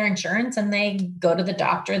check their insurance and they go to the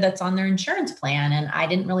doctor that's on their insurance plan. And I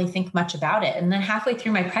didn't really think much about it. And then halfway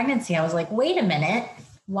through my pregnancy, I was like, wait a minute.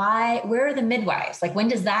 Where are the midwives? When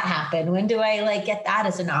does that happen? When do I get that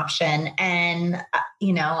as an option? And,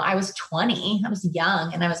 I was 20, I was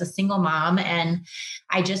young, and I was a single mom. And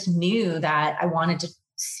I just knew that I wanted to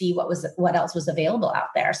see what else was available out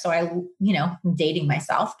there. So I'm dating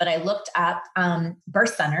myself, but I looked up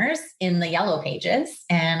birth centers in the Yellow Pages,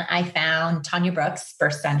 and I found Tanya Brooks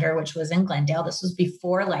Birth Center, which was in Glendale. This was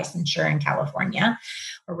before licensure in California,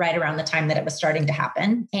 or right around the time that it was starting to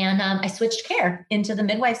happen. And I switched care into the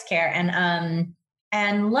midwife's care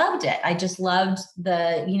and loved it. I just loved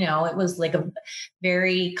it was a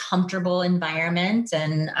very comfortable environment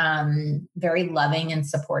and very loving and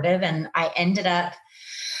supportive. And I ended up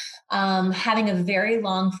having a very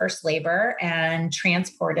long first labor and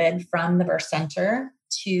transported from the birth center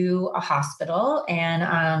to a hospital,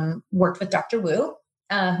 and worked with Dr. Wu,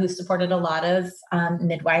 who supported a lot of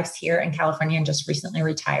midwives here in California and just recently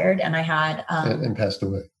retired. And I had and passed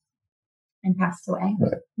away. And passed away.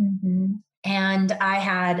 Right. Mm-hmm. And I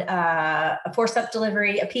had a forceps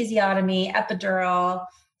delivery, episiotomy, epidural,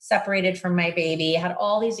 separated from my baby, had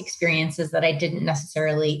all these experiences that I didn't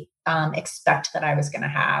necessarily expect that I was going to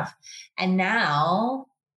have. And now,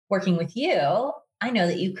 working with you, I know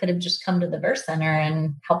that you could have just come to the birth center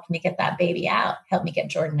and helped me get that baby out, helped me get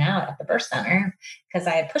Jordan out at the birth center, because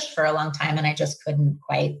I had pushed for a long time and I just couldn't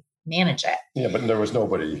quite manage it. Yeah, but there was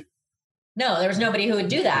nobody. No, there was nobody who would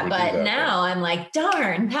do that. But now I'm like,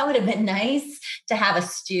 darn, that would have been nice to have a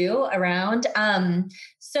stew around.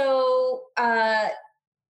 So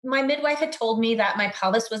my midwife had told me that my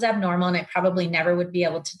pelvis was abnormal and I probably never would be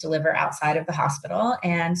able to deliver outside of the hospital.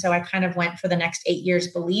 And so I kind of went for the next 8 years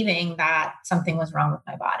believing that something was wrong with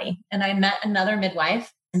my body. And I met another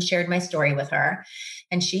midwife and shared my story with her.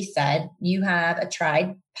 And she said, you have a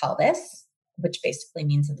tried pelvis, which basically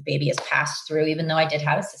means that the baby has passed through, even though I did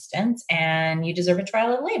have assistance, and you deserve a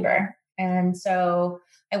trial of labor. And so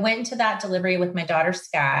I went into that delivery with my daughter,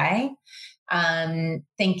 Sky,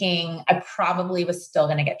 thinking I probably was still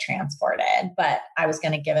going to get transported, but I was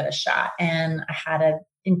going to give it a shot. And I had an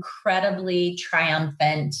incredibly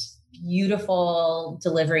triumphant, beautiful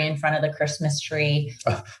delivery in front of the Christmas tree.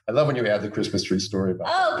 I love when you add the Christmas tree story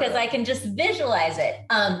about because I can just visualize it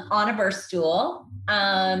on a birth stool.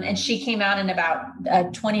 And she came out in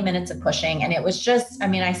about 20 minutes of pushing. And it was just,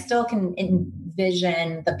 I still can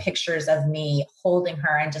envision the pictures of me holding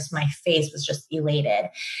her, and just my face was just elated.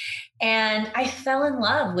 And I fell in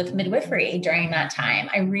love with midwifery during that time.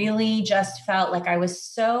 I really just felt like I was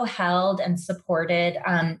so held and supported.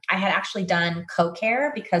 I had actually done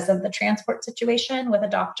co-care because of the transport situation with a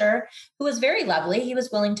doctor who was very lovely. He was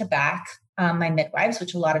willing to back my midwives,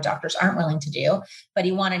 which a lot of doctors aren't willing to do, but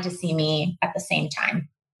he wanted to see me at the same time.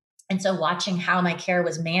 And so watching how my care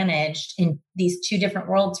was managed in these two different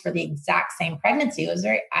worlds for the exact same pregnancy was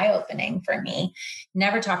very eye-opening for me.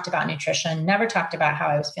 Never talked about nutrition, never talked about how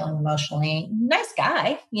I was feeling emotionally. Nice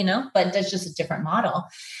guy, but that's just a different model.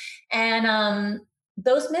 And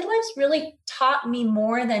those midwives really taught me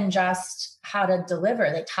more than just how to deliver.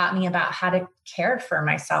 They taught me about how to care for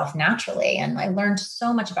myself naturally. And I learned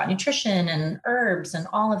so much about nutrition and herbs and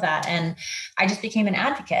all of that. And I just became an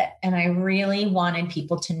advocate. And I really wanted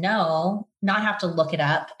people to know, not have to look it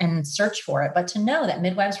up and search for it, but to know that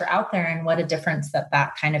midwives were out there and what a difference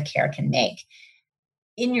that kind of care can make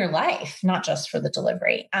in your life, not just for the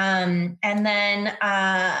delivery. And then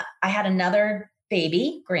I had another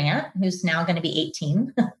baby, Grant, who's now going to be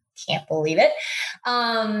 18. Can't believe it.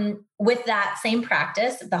 With that same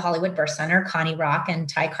practice, the Hollywood Birth Center, Connie Rock and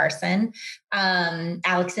Ty Carson,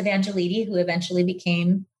 Alex Evangelidi, who eventually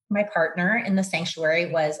became my partner in the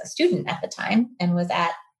sanctuary, was a student at the time and was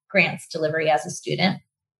at Grant's delivery as a student.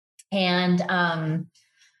 And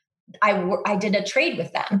I did a trade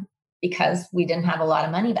with them because we didn't have a lot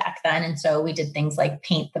of money back then. And so we did things like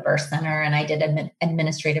paint the birth center, and I did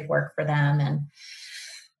administrative work for them. And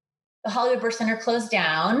the Hollywood Birth Center closed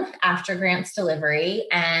down after Grant's delivery.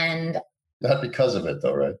 And not because of it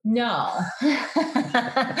though, right? No.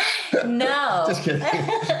 No. Just kidding.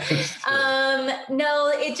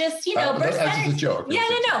 No, it just, birth centers. It's a joke. Yeah,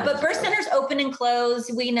 no. But birth centers open and close.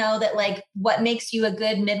 We know that what makes you a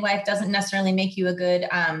good midwife doesn't necessarily make you a good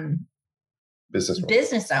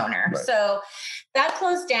business owner. Right. So that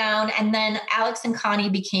closed down. And then Alex and Connie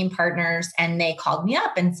became partners, and they called me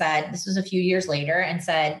up and said, this was a few years later, and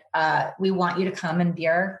said, we want you to come and be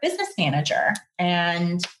our business manager.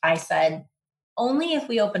 And I said, only if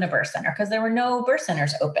we open a birth center, because there were no birth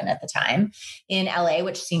centers open at the time in LA,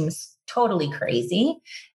 which seems totally crazy.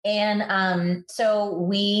 And so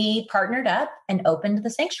we partnered up and opened the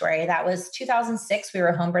sanctuary. That was 2006. We were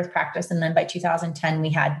a home birth practice. And then by 2010, we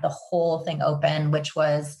had the whole thing open, which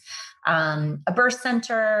was a birth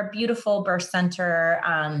center, beautiful birth center,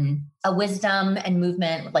 a wisdom and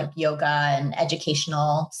movement like yoga and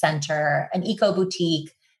educational center, an eco boutique.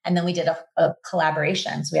 And then we did a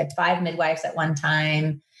collaboration. So we had 5 midwives at one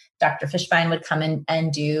time. Dr. Fishbein would come in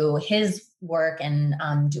and do his work and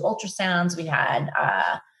do ultrasounds. We had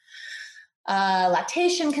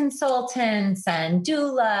lactation consultants and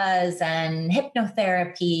doulas and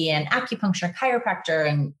hypnotherapy and acupuncture and chiropractor.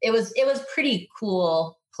 And it was pretty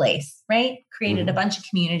cool place, right? Created a bunch of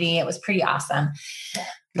community. It was pretty awesome.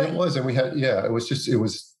 It was. And we had, it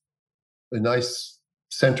was a nice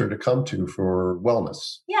center to come to for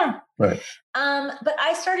wellness. Yeah. Right. But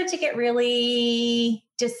I started to get really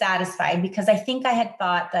dissatisfied because I think I had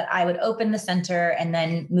thought that I would open the center and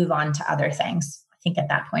then move on to other things. I think at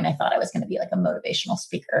that point I thought I was going to be like a motivational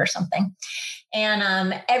speaker or something.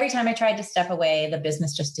 And every time I tried to step away, the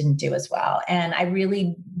business just didn't do as well. And I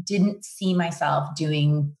really didn't see myself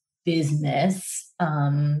doing business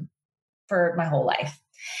for my whole life.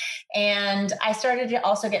 And I started to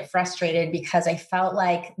also get frustrated because I felt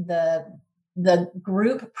like the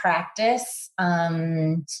group practice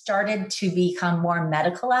started to become more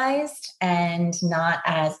medicalized and not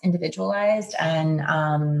as individualized, and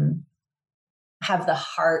have the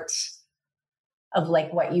heart of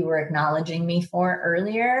like what you were acknowledging me for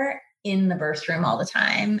earlier in the birth room all the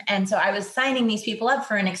time. And so I was signing these people up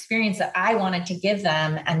for an experience that I wanted to give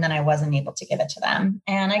them, and then I wasn't able to give it to them.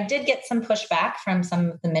 And I did get some pushback from some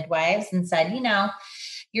of the midwives and said,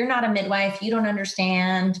 you're not a midwife. You don't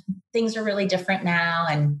understand. Things are really different now.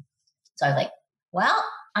 And so I was like, well,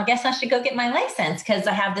 I guess I should go get my license because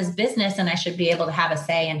I have this business and I should be able to have a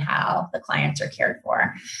say in how the clients are cared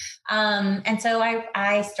for. And so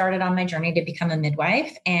I started on my journey to become a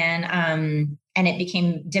midwife, and it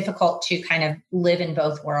became difficult to kind of live in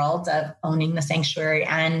both worlds of owning the sanctuary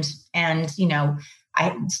and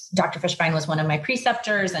Dr. Fishbein was one of my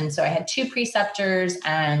preceptors. And so I had two preceptors,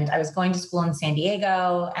 and I was going to school in San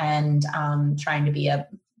Diego and trying to be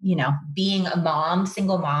being a mom,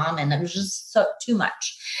 single mom. And it was just too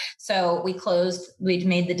much. So we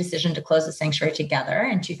made the decision to close the sanctuary together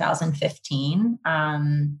in 2015.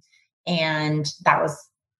 And that was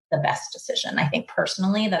the best decision, I think,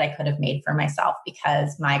 personally, that I could have made for myself,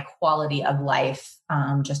 because my quality of life,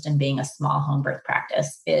 just in being a small home birth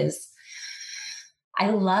practice, I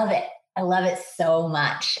love it. I love it so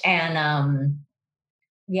much. And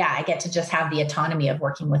I get to just have the autonomy of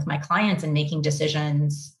working with my clients and making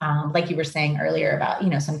decisions. Like you were saying earlier about,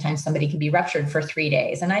 sometimes somebody could be ruptured for 3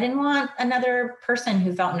 days. And I didn't want another person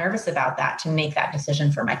who felt nervous about that to make that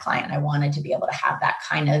decision for my client. I wanted to be able to have that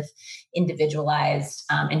kind of individualized,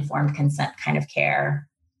 informed consent kind of care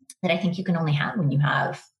that I think you can only have when you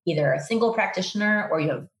have either a single practitioner or you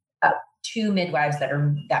have two midwives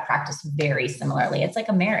that practice very similarly. It's like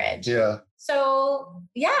a marriage. Yeah. So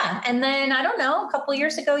and then I don't know, a couple of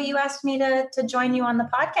years ago, you asked me to join you on the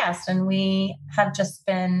podcast, and we have just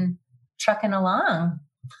been trucking along.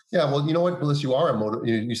 Yeah, well, you know what, Melissa,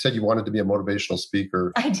 you said you wanted to be a motivational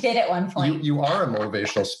speaker. I did at one point. You are a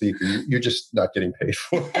motivational speaker. You're just not getting paid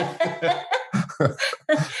for it.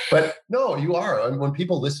 But no, you are. And when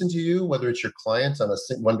people listen to you, whether it's your clients on a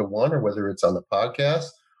one-to-one, or whether it's on the podcast,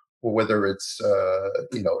 or whether it's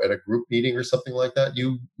at a group meeting or something like that,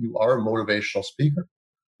 you are a motivational speaker.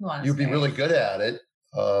 You'd be really good at it.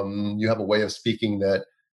 You have a way of speaking that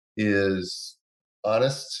is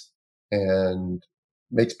honest and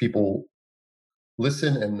makes people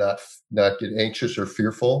listen and not get anxious or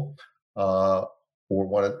fearful, or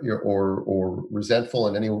or resentful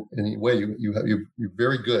in any way. You're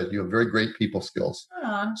very good. You have very great people skills.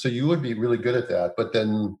 Aww. So you would be really good at that. But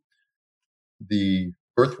then the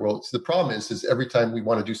birth world. So the problem is every time we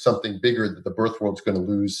want to do something bigger, that the birth world's going to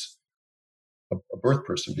lose a birth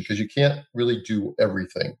person, because you can't really do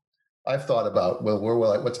everything. I've thought about, well,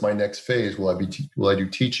 what's my next phase? Will I do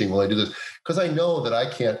teaching? Will I do this? Because I know that I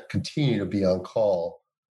can't continue to be on call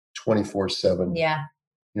 24/7. Yeah.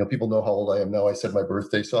 People know how old I am now. I said my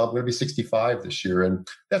birthday, so I'm going to be 65 this year, and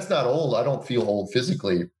that's not old. I don't feel old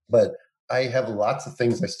physically, but I have lots of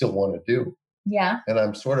things I still want to do. Yeah. And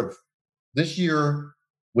I'm sort of, this year,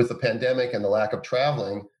 with the pandemic and the lack of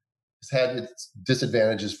traveling, it's had its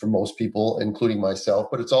disadvantages for most people, including myself,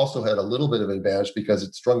 but it's also had a little bit of an advantage because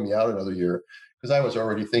it strung me out another year, because I was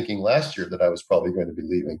already thinking last year that I was probably going to be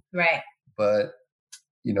leaving. Right. But,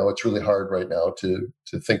 it's really hard right now to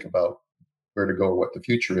think about where to go or what the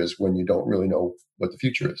future is when you don't really know what the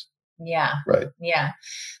future is. Yeah. Right. Yeah.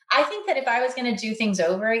 I think that if I was going to do things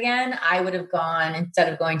over again, I would have gone,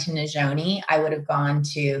 instead of going to Najoni, I would have gone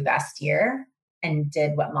to Bastyr and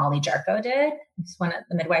did what Molly Jarko did. It's one of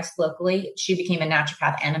the midwives locally. She became a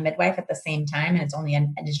naturopath and a midwife at the same time. And it's only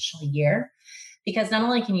an additional year, because not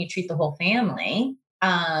only can you treat the whole family,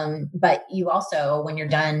 but you also, when you're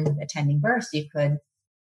done attending births, you could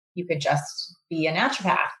just be a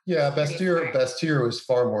naturopath. Yeah, Bastyr was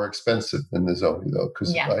far more expensive than Najoni, though,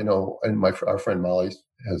 because I know, and our friend Molly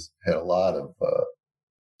has had a lot of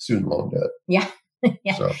student loan debt. Yeah.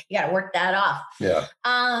 Yeah, so you got to work that off. Yeah.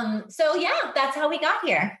 So that's how we got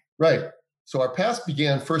here. Right. So our paths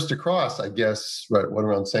began first across, I guess, right,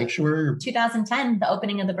 around Sanctuary? 2010, the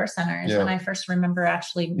opening of the birth center is when I first remember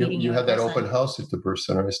actually meeting you. You had that open house at the birth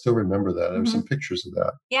center. I still remember that. There were some pictures of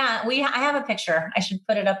that. Yeah, I have a picture. I should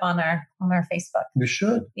put it up on our Facebook. You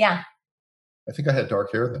should. Yeah. I think I had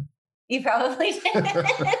dark hair then. You probably did.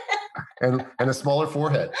 and a smaller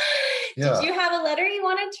forehead. Yeah. Did you have a letter you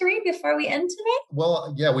wanted to read before we end today?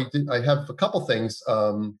 Well, yeah, we did. I have a couple things.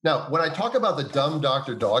 Now, when I talk about the dumb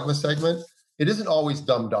doctor dogma segment, it isn't always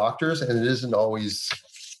dumb doctors, and it isn't always.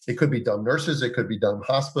 It could be dumb nurses. It could be dumb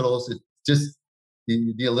hospitals. It just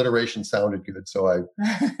the alliteration sounded good, so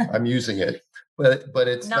I'm using it. But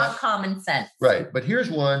it's not common sense, right? But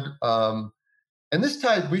here's one, and this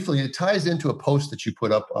ties briefly. It ties into a post that you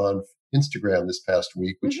put up on Instagram this past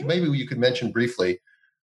week, which maybe you could mention briefly,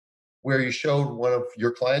 where you showed one of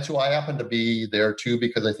your clients, who I happened to be there too,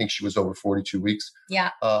 because I think she was over 42 weeks. Yeah.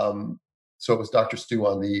 So it was Dr. Stu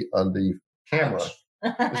on the camera.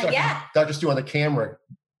 Yeah. Dr. Stu on the camera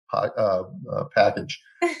package.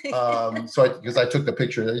 Because I took the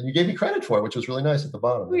picture and you gave me credit for it, which was really nice at the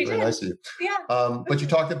bottom. Very nice of you. Yeah. But you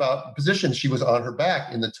talked about positions. She was on her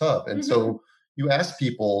back in the tub, and so you asked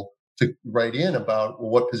people to write in about, well,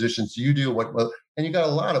 what positions do you do? And you got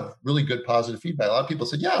a lot of really good positive feedback. A lot of people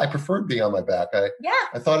said, "Yeah, I preferred being on my back. I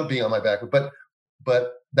thought of being on my back,"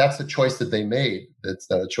 but that's a choice that they made. That's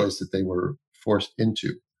not a choice that they were forced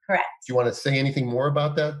into. Correct. Do you want to say anything more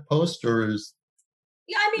about that post, or is?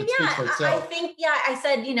 Yeah, I mean, I think, I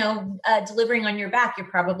said, delivering on your back, you're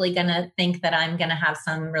probably going to think that I'm going to have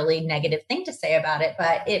some really negative thing to say about it.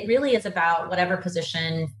 But it really is about whatever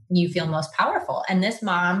position you feel most powerful. And this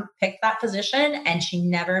mom picked that position and she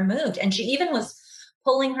never moved. And she even was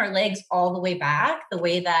pulling her legs all the way back, the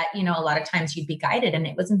way that, a lot of times you'd be guided, and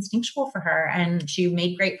it was instinctual for her. And she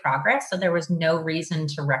made great progress. So there was no reason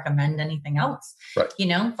to recommend anything else, right.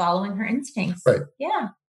 Following her instincts. Right. Yeah.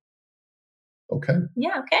 Okay.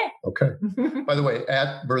 Yeah. Okay. By the way,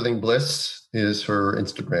 at Birthing Bliss is her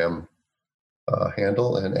Instagram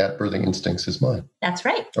handle, and at Birthing Instincts is mine. That's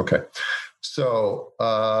right. Okay. So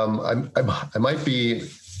I might be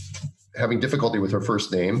having difficulty with her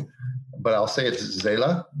first name, but I'll say it's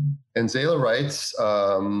Zayla. And Zayla writes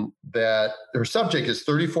that her subject is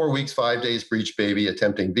 34 weeks, 5 days, breech baby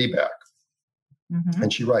attempting VBAC.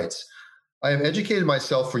 And she writes, I have educated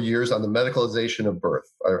myself for years on the medicalization of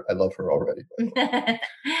birth. I love her already.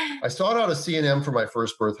 I sought out a CNM for my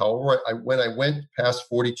first birth. However, when I went past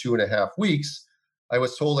 42 and a half weeks, I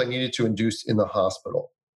was told I needed to induce in the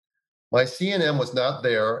hospital. My CNM was not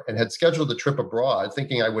there and had scheduled a trip abroad,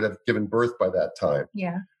 thinking I would have given birth by that time.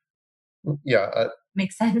 Yeah. Yeah.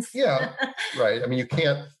 Makes sense. Yeah. Right. I mean, you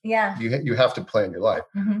can't. Yeah. You have to plan your life.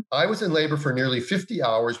 I was in labor for nearly 50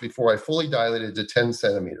 hours before I fully dilated to 10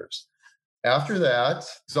 centimeters. After that,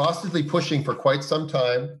 exhaustedly pushing for quite some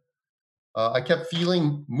time, I kept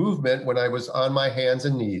feeling movement when I was on my hands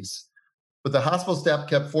and knees, but the hospital staff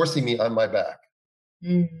kept forcing me on my back.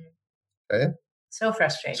 Okay. So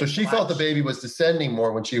frustrating. So she felt the baby was descending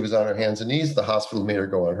more when she was on her hands and knees. The hospital made her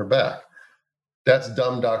go on her back. That's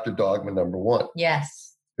dumb doctor dogma number one.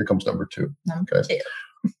 Yes. Here comes number two. Number two.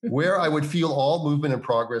 Where I would feel all movement and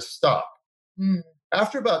progress stop.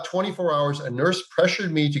 After about 24 hours, a nurse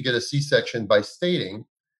pressured me to get a C-section by stating,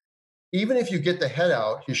 even if you get the head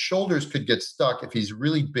out, his shoulders could get stuck if he's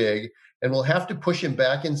really big, and we'll have to push him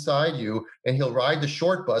back inside you, and he'll ride the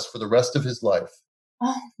short bus for the rest of his life.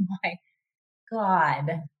 Oh my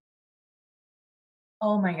God.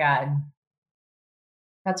 Oh my God.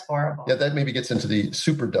 That's horrible. Yeah, that maybe gets into the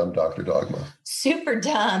super dumb doctor dogma. Super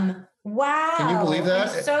dumb. Wow. Can you believe that?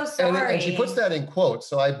 I'm so sorry. And she puts that in quotes,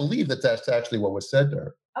 so I believe that that's actually what was said to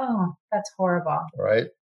her. Oh, that's horrible. Right?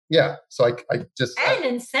 Yeah. So I just... And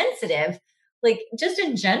insensitive. Like, just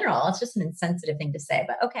in general, it's just an insensitive thing to say,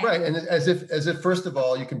 but okay. Right. And as if first of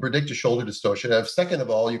all, you can predict a shoulder dystocia. If second of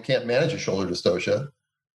all, you can't manage a shoulder dystocia,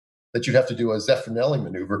 that you'd have to do a Zeffirelli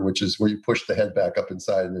maneuver, which is where you push the head back up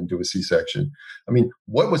inside and then do a C-section. I mean,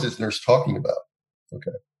 what was this nurse talking about?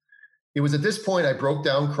 Okay. It was at this point I broke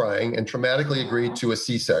down crying and traumatically agreed to a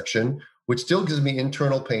C-section, which still gives me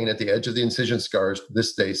internal pain at the edge of the incision scars to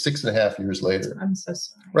this day, 6.5 years later. I'm so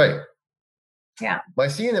sorry. Right. Yeah. My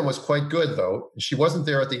CNM was quite good, though. She wasn't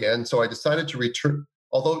there at the end, so I decided to return,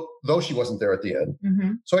 though she wasn't there at the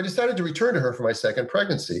end. So I decided to return to her for my second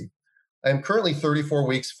pregnancy. I am currently 34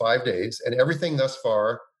 weeks, 5 days, and everything thus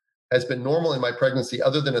far has been normal in my pregnancy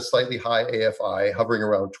other than a slightly high AFI hovering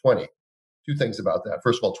around 20. Two things about that.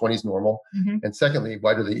 First of all, 20 is normal. And secondly,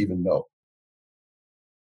 why do they even know?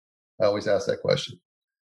 I always ask that question.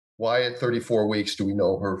 Why at 34 weeks do we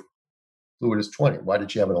know her fluid is 20? Why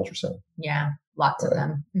did she have an ultrasound? Yeah, lots of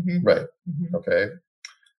them. Right. Okay.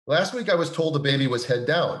 Last week, I was told the baby was head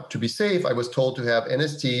down. To be safe, I was told to have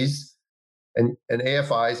NSTs and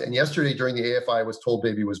AFIs. And yesterday during the AFI, I was told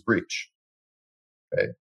baby was breech. Okay.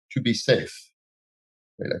 To be safe.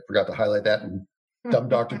 Wait, I forgot to highlight that in dumb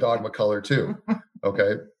Dr. Dogma color too.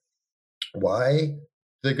 Okay. Why?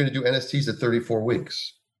 They're going to do NSTs at 34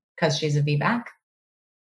 weeks. Because she's a VBAC.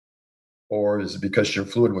 Or is it because your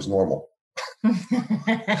fluid was normal?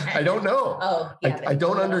 I don't know. Oh, yeah, I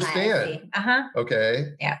don't understand.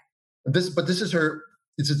 Okay. Yeah. But this is her.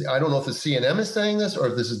 I don't know if the CNM is saying this or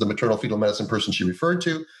if this is the maternal fetal medicine person she referred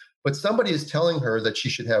to, but somebody is telling her that she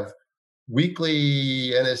should have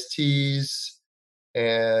weekly NSTs,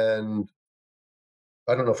 and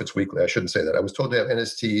I don't know if it's weekly. I shouldn't say that. I was told to have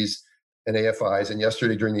NSTs and AFIs, and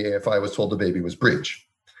yesterday during the AFI, I was told the baby was breech.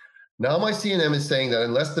 Now my CNM is saying that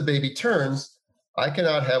unless the baby turns, I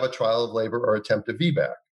cannot have a trial of labor or attempt a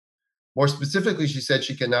VBAC. More specifically, she said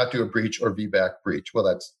she cannot do a breech or VBAC breech. Well,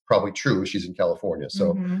 that's probably true. She's in California,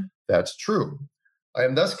 so that's true. I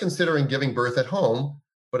am thus considering giving birth at home,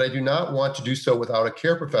 but I do not want to do so without a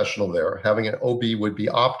care professional there. Having an OB would be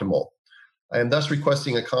optimal. I am thus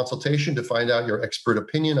requesting a consultation to find out your expert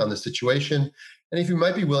opinion on the situation, and if you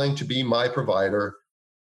might be willing to be my provider.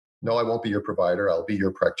 No, I won't be your provider. I'll be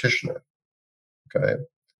your practitioner. Okay.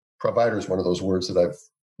 Provider is one of those words that I've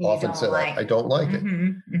often said I don't like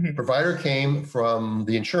it. Provider came from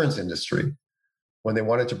the insurance industry. When they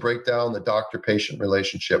wanted to break down the doctor-patient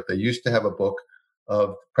relationship, they used to have a book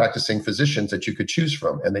of practicing physicians that you could choose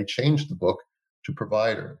from, and they changed the book to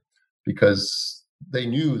provider because they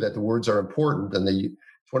knew that the words are important, and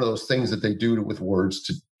it's one of those things that they do with words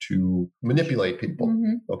to manipulate people.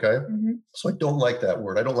 Okay. So I don't like that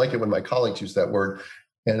word. I don't like it when my colleagues use that word,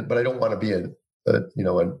 but I don't want to be a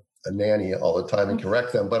nanny all the time and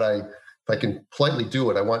correct them. But if I can politely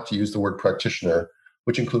do it, I want to use the word practitioner,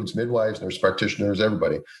 which includes midwives, nurse practitioners,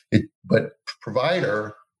 everybody. But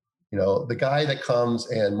provider, the guy that comes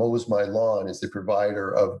and mows my lawn is the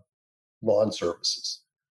provider of lawn services.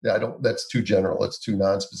 That's too general. It's too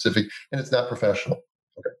non-specific, and it's not professional.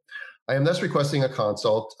 Okay. I am thus requesting a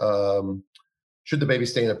consult. Should the baby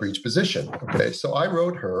stay in a breech position? Okay. So I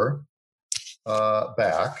wrote her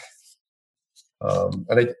back. And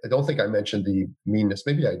I don't think I mentioned the meanness.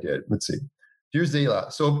 Maybe I did. Let's see. Dear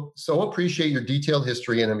Zela, so appreciate your detailed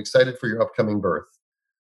history, and I'm excited for your upcoming birth.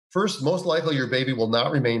 First, most likely your baby will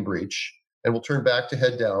not remain breech and will turn back to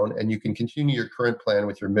head down, and you can continue your current plan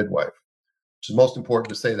with your midwife, which is most important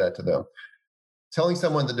to say that to them. Telling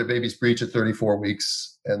someone that their baby's breech at 34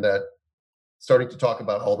 weeks and that starting to talk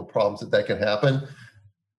about all the problems that can happen,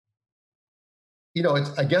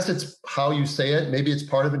 I guess it's how you say it. Maybe it's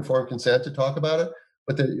part of informed consent to talk about it,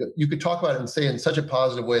 but you could talk about it and say it in such a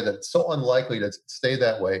positive way that it's so unlikely to stay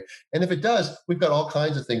that way. And if it does, we've got all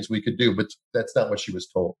kinds of things we could do, but that's not what she was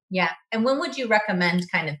told. Yeah. And when would you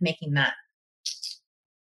recommend kind of making that?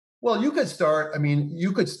 Well, you could start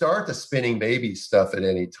the spinning baby stuff at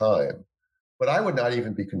any time, but I would not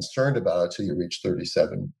even be concerned about it till you reach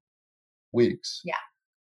 37 weeks. Yeah.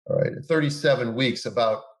 All right. At 37 weeks,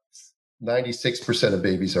 about 96% of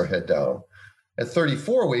babies are head down. At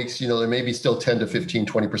 34 weeks, there may be still 10 to 15,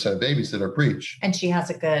 20% of babies that are breech. And she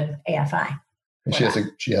has a good AFI. And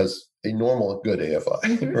she has a normal good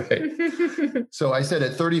AFI, right? So I said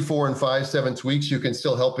at 34 and 5/7 weeks, you can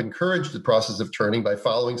still help encourage the process of turning by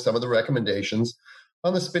following some of the recommendations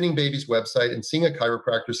on the Spinning Babies website and seeing a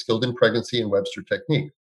chiropractor skilled in pregnancy and Webster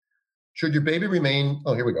technique. Should your baby remain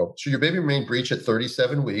breech at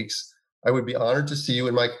 37 weeks, I would be honored to see you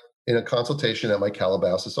in a consultation at my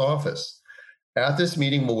Calabasas office. At this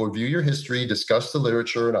meeting, we'll review your history, discuss the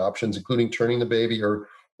literature and options, including turning the baby or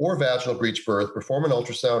vaginal breech birth, perform an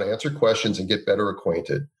ultrasound, answer questions, and get better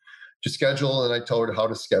acquainted. To schedule, and I told her how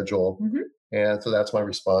to schedule. And so that's my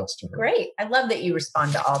response to her. Great. I love that you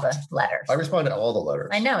respond to all the letters. I respond to all the letters.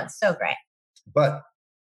 I know, it's so great. But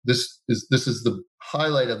this is the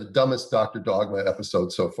highlight of the dumbest Dr. Dogma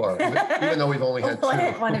episode so far, even though we've only had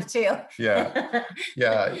one of two. Yeah.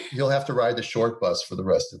 Yeah. He'll have to ride the short bus for the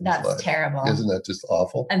rest of his life. That's terrible. Isn't that just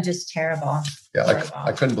awful? I'm just terrible. Yeah.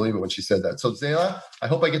 I couldn't believe it when she said that. So Zela, I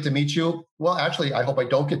hope I get to meet you. Well, actually, I hope I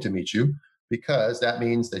don't get to meet you because that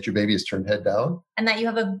means that your baby is turned head down. And that you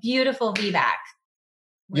have a beautiful VBAC.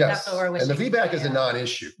 Yes. And the VBAC is a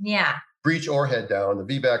non-issue. Yeah. Breech or head down, the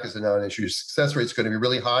VBAC is a non-issue. Your success rate is going to be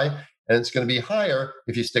really high, and it's going to be higher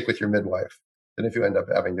if you stick with your midwife than if you end up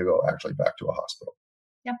having to go actually back to a hospital.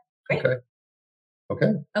 Yeah, great.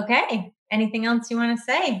 Okay. Anything else you want to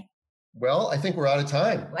say? Well, I think we're out of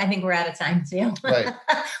time. I think we're out of time too. Right.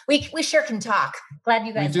 we sure can talk. Glad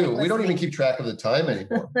you guys. We do. We don't even keep track of the time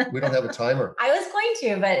anymore. We don't have a timer. I was going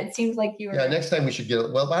to, but it seems like you were. Yeah. Next time we should get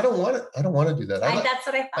it. Well, I don't want to do that. That's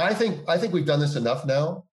what I thought. I think we've done this enough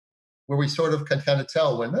now. where we sort of can kind of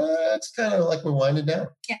tell when it's kind of like we're winding down.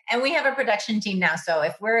 Yeah. And we have a production team now. So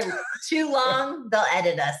if we're too long, they'll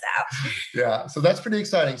edit us out. Yeah. So that's pretty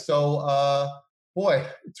exciting. So, boy,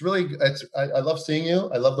 I love seeing you.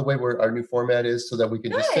 I love the way our new format is so that we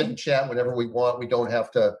can just sit and chat whenever we want. We don't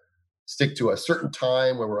have to stick to a certain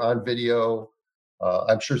time where we're on video.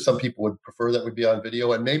 I'm sure some people would prefer that we be on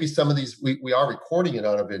video, and maybe some of these, we are recording it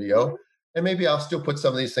on a video, and maybe I'll still put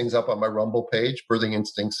some of these things up on my Rumble page, Birthing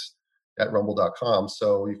Instincts at rumble.com.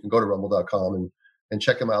 So you can go to rumble.com and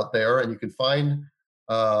check them out there. And you can find,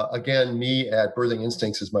 again, me at Birthing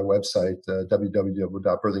Instincts is my website,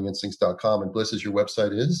 www.birthinginstincts.com. And Bliss is your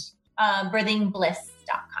website is?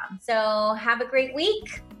 Birthingbliss.com. So have a great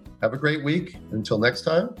week. Have a great week. Until next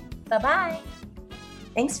time. Bye-bye.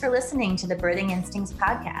 Thanks for listening to the Birthing Instincts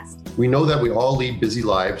podcast. We know that we all lead busy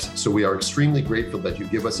lives, so we are extremely grateful that you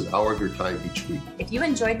give us an hour of your time each week. If you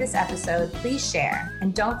enjoyed this episode, please share.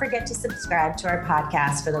 And don't forget to subscribe to our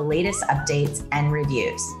podcast for the latest updates and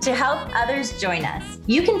reviews. To help others join us,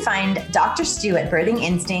 you can find Dr. Stu at Birthing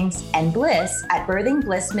Instincts and Bliss at Birthing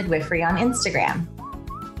Bliss Midwifery on Instagram.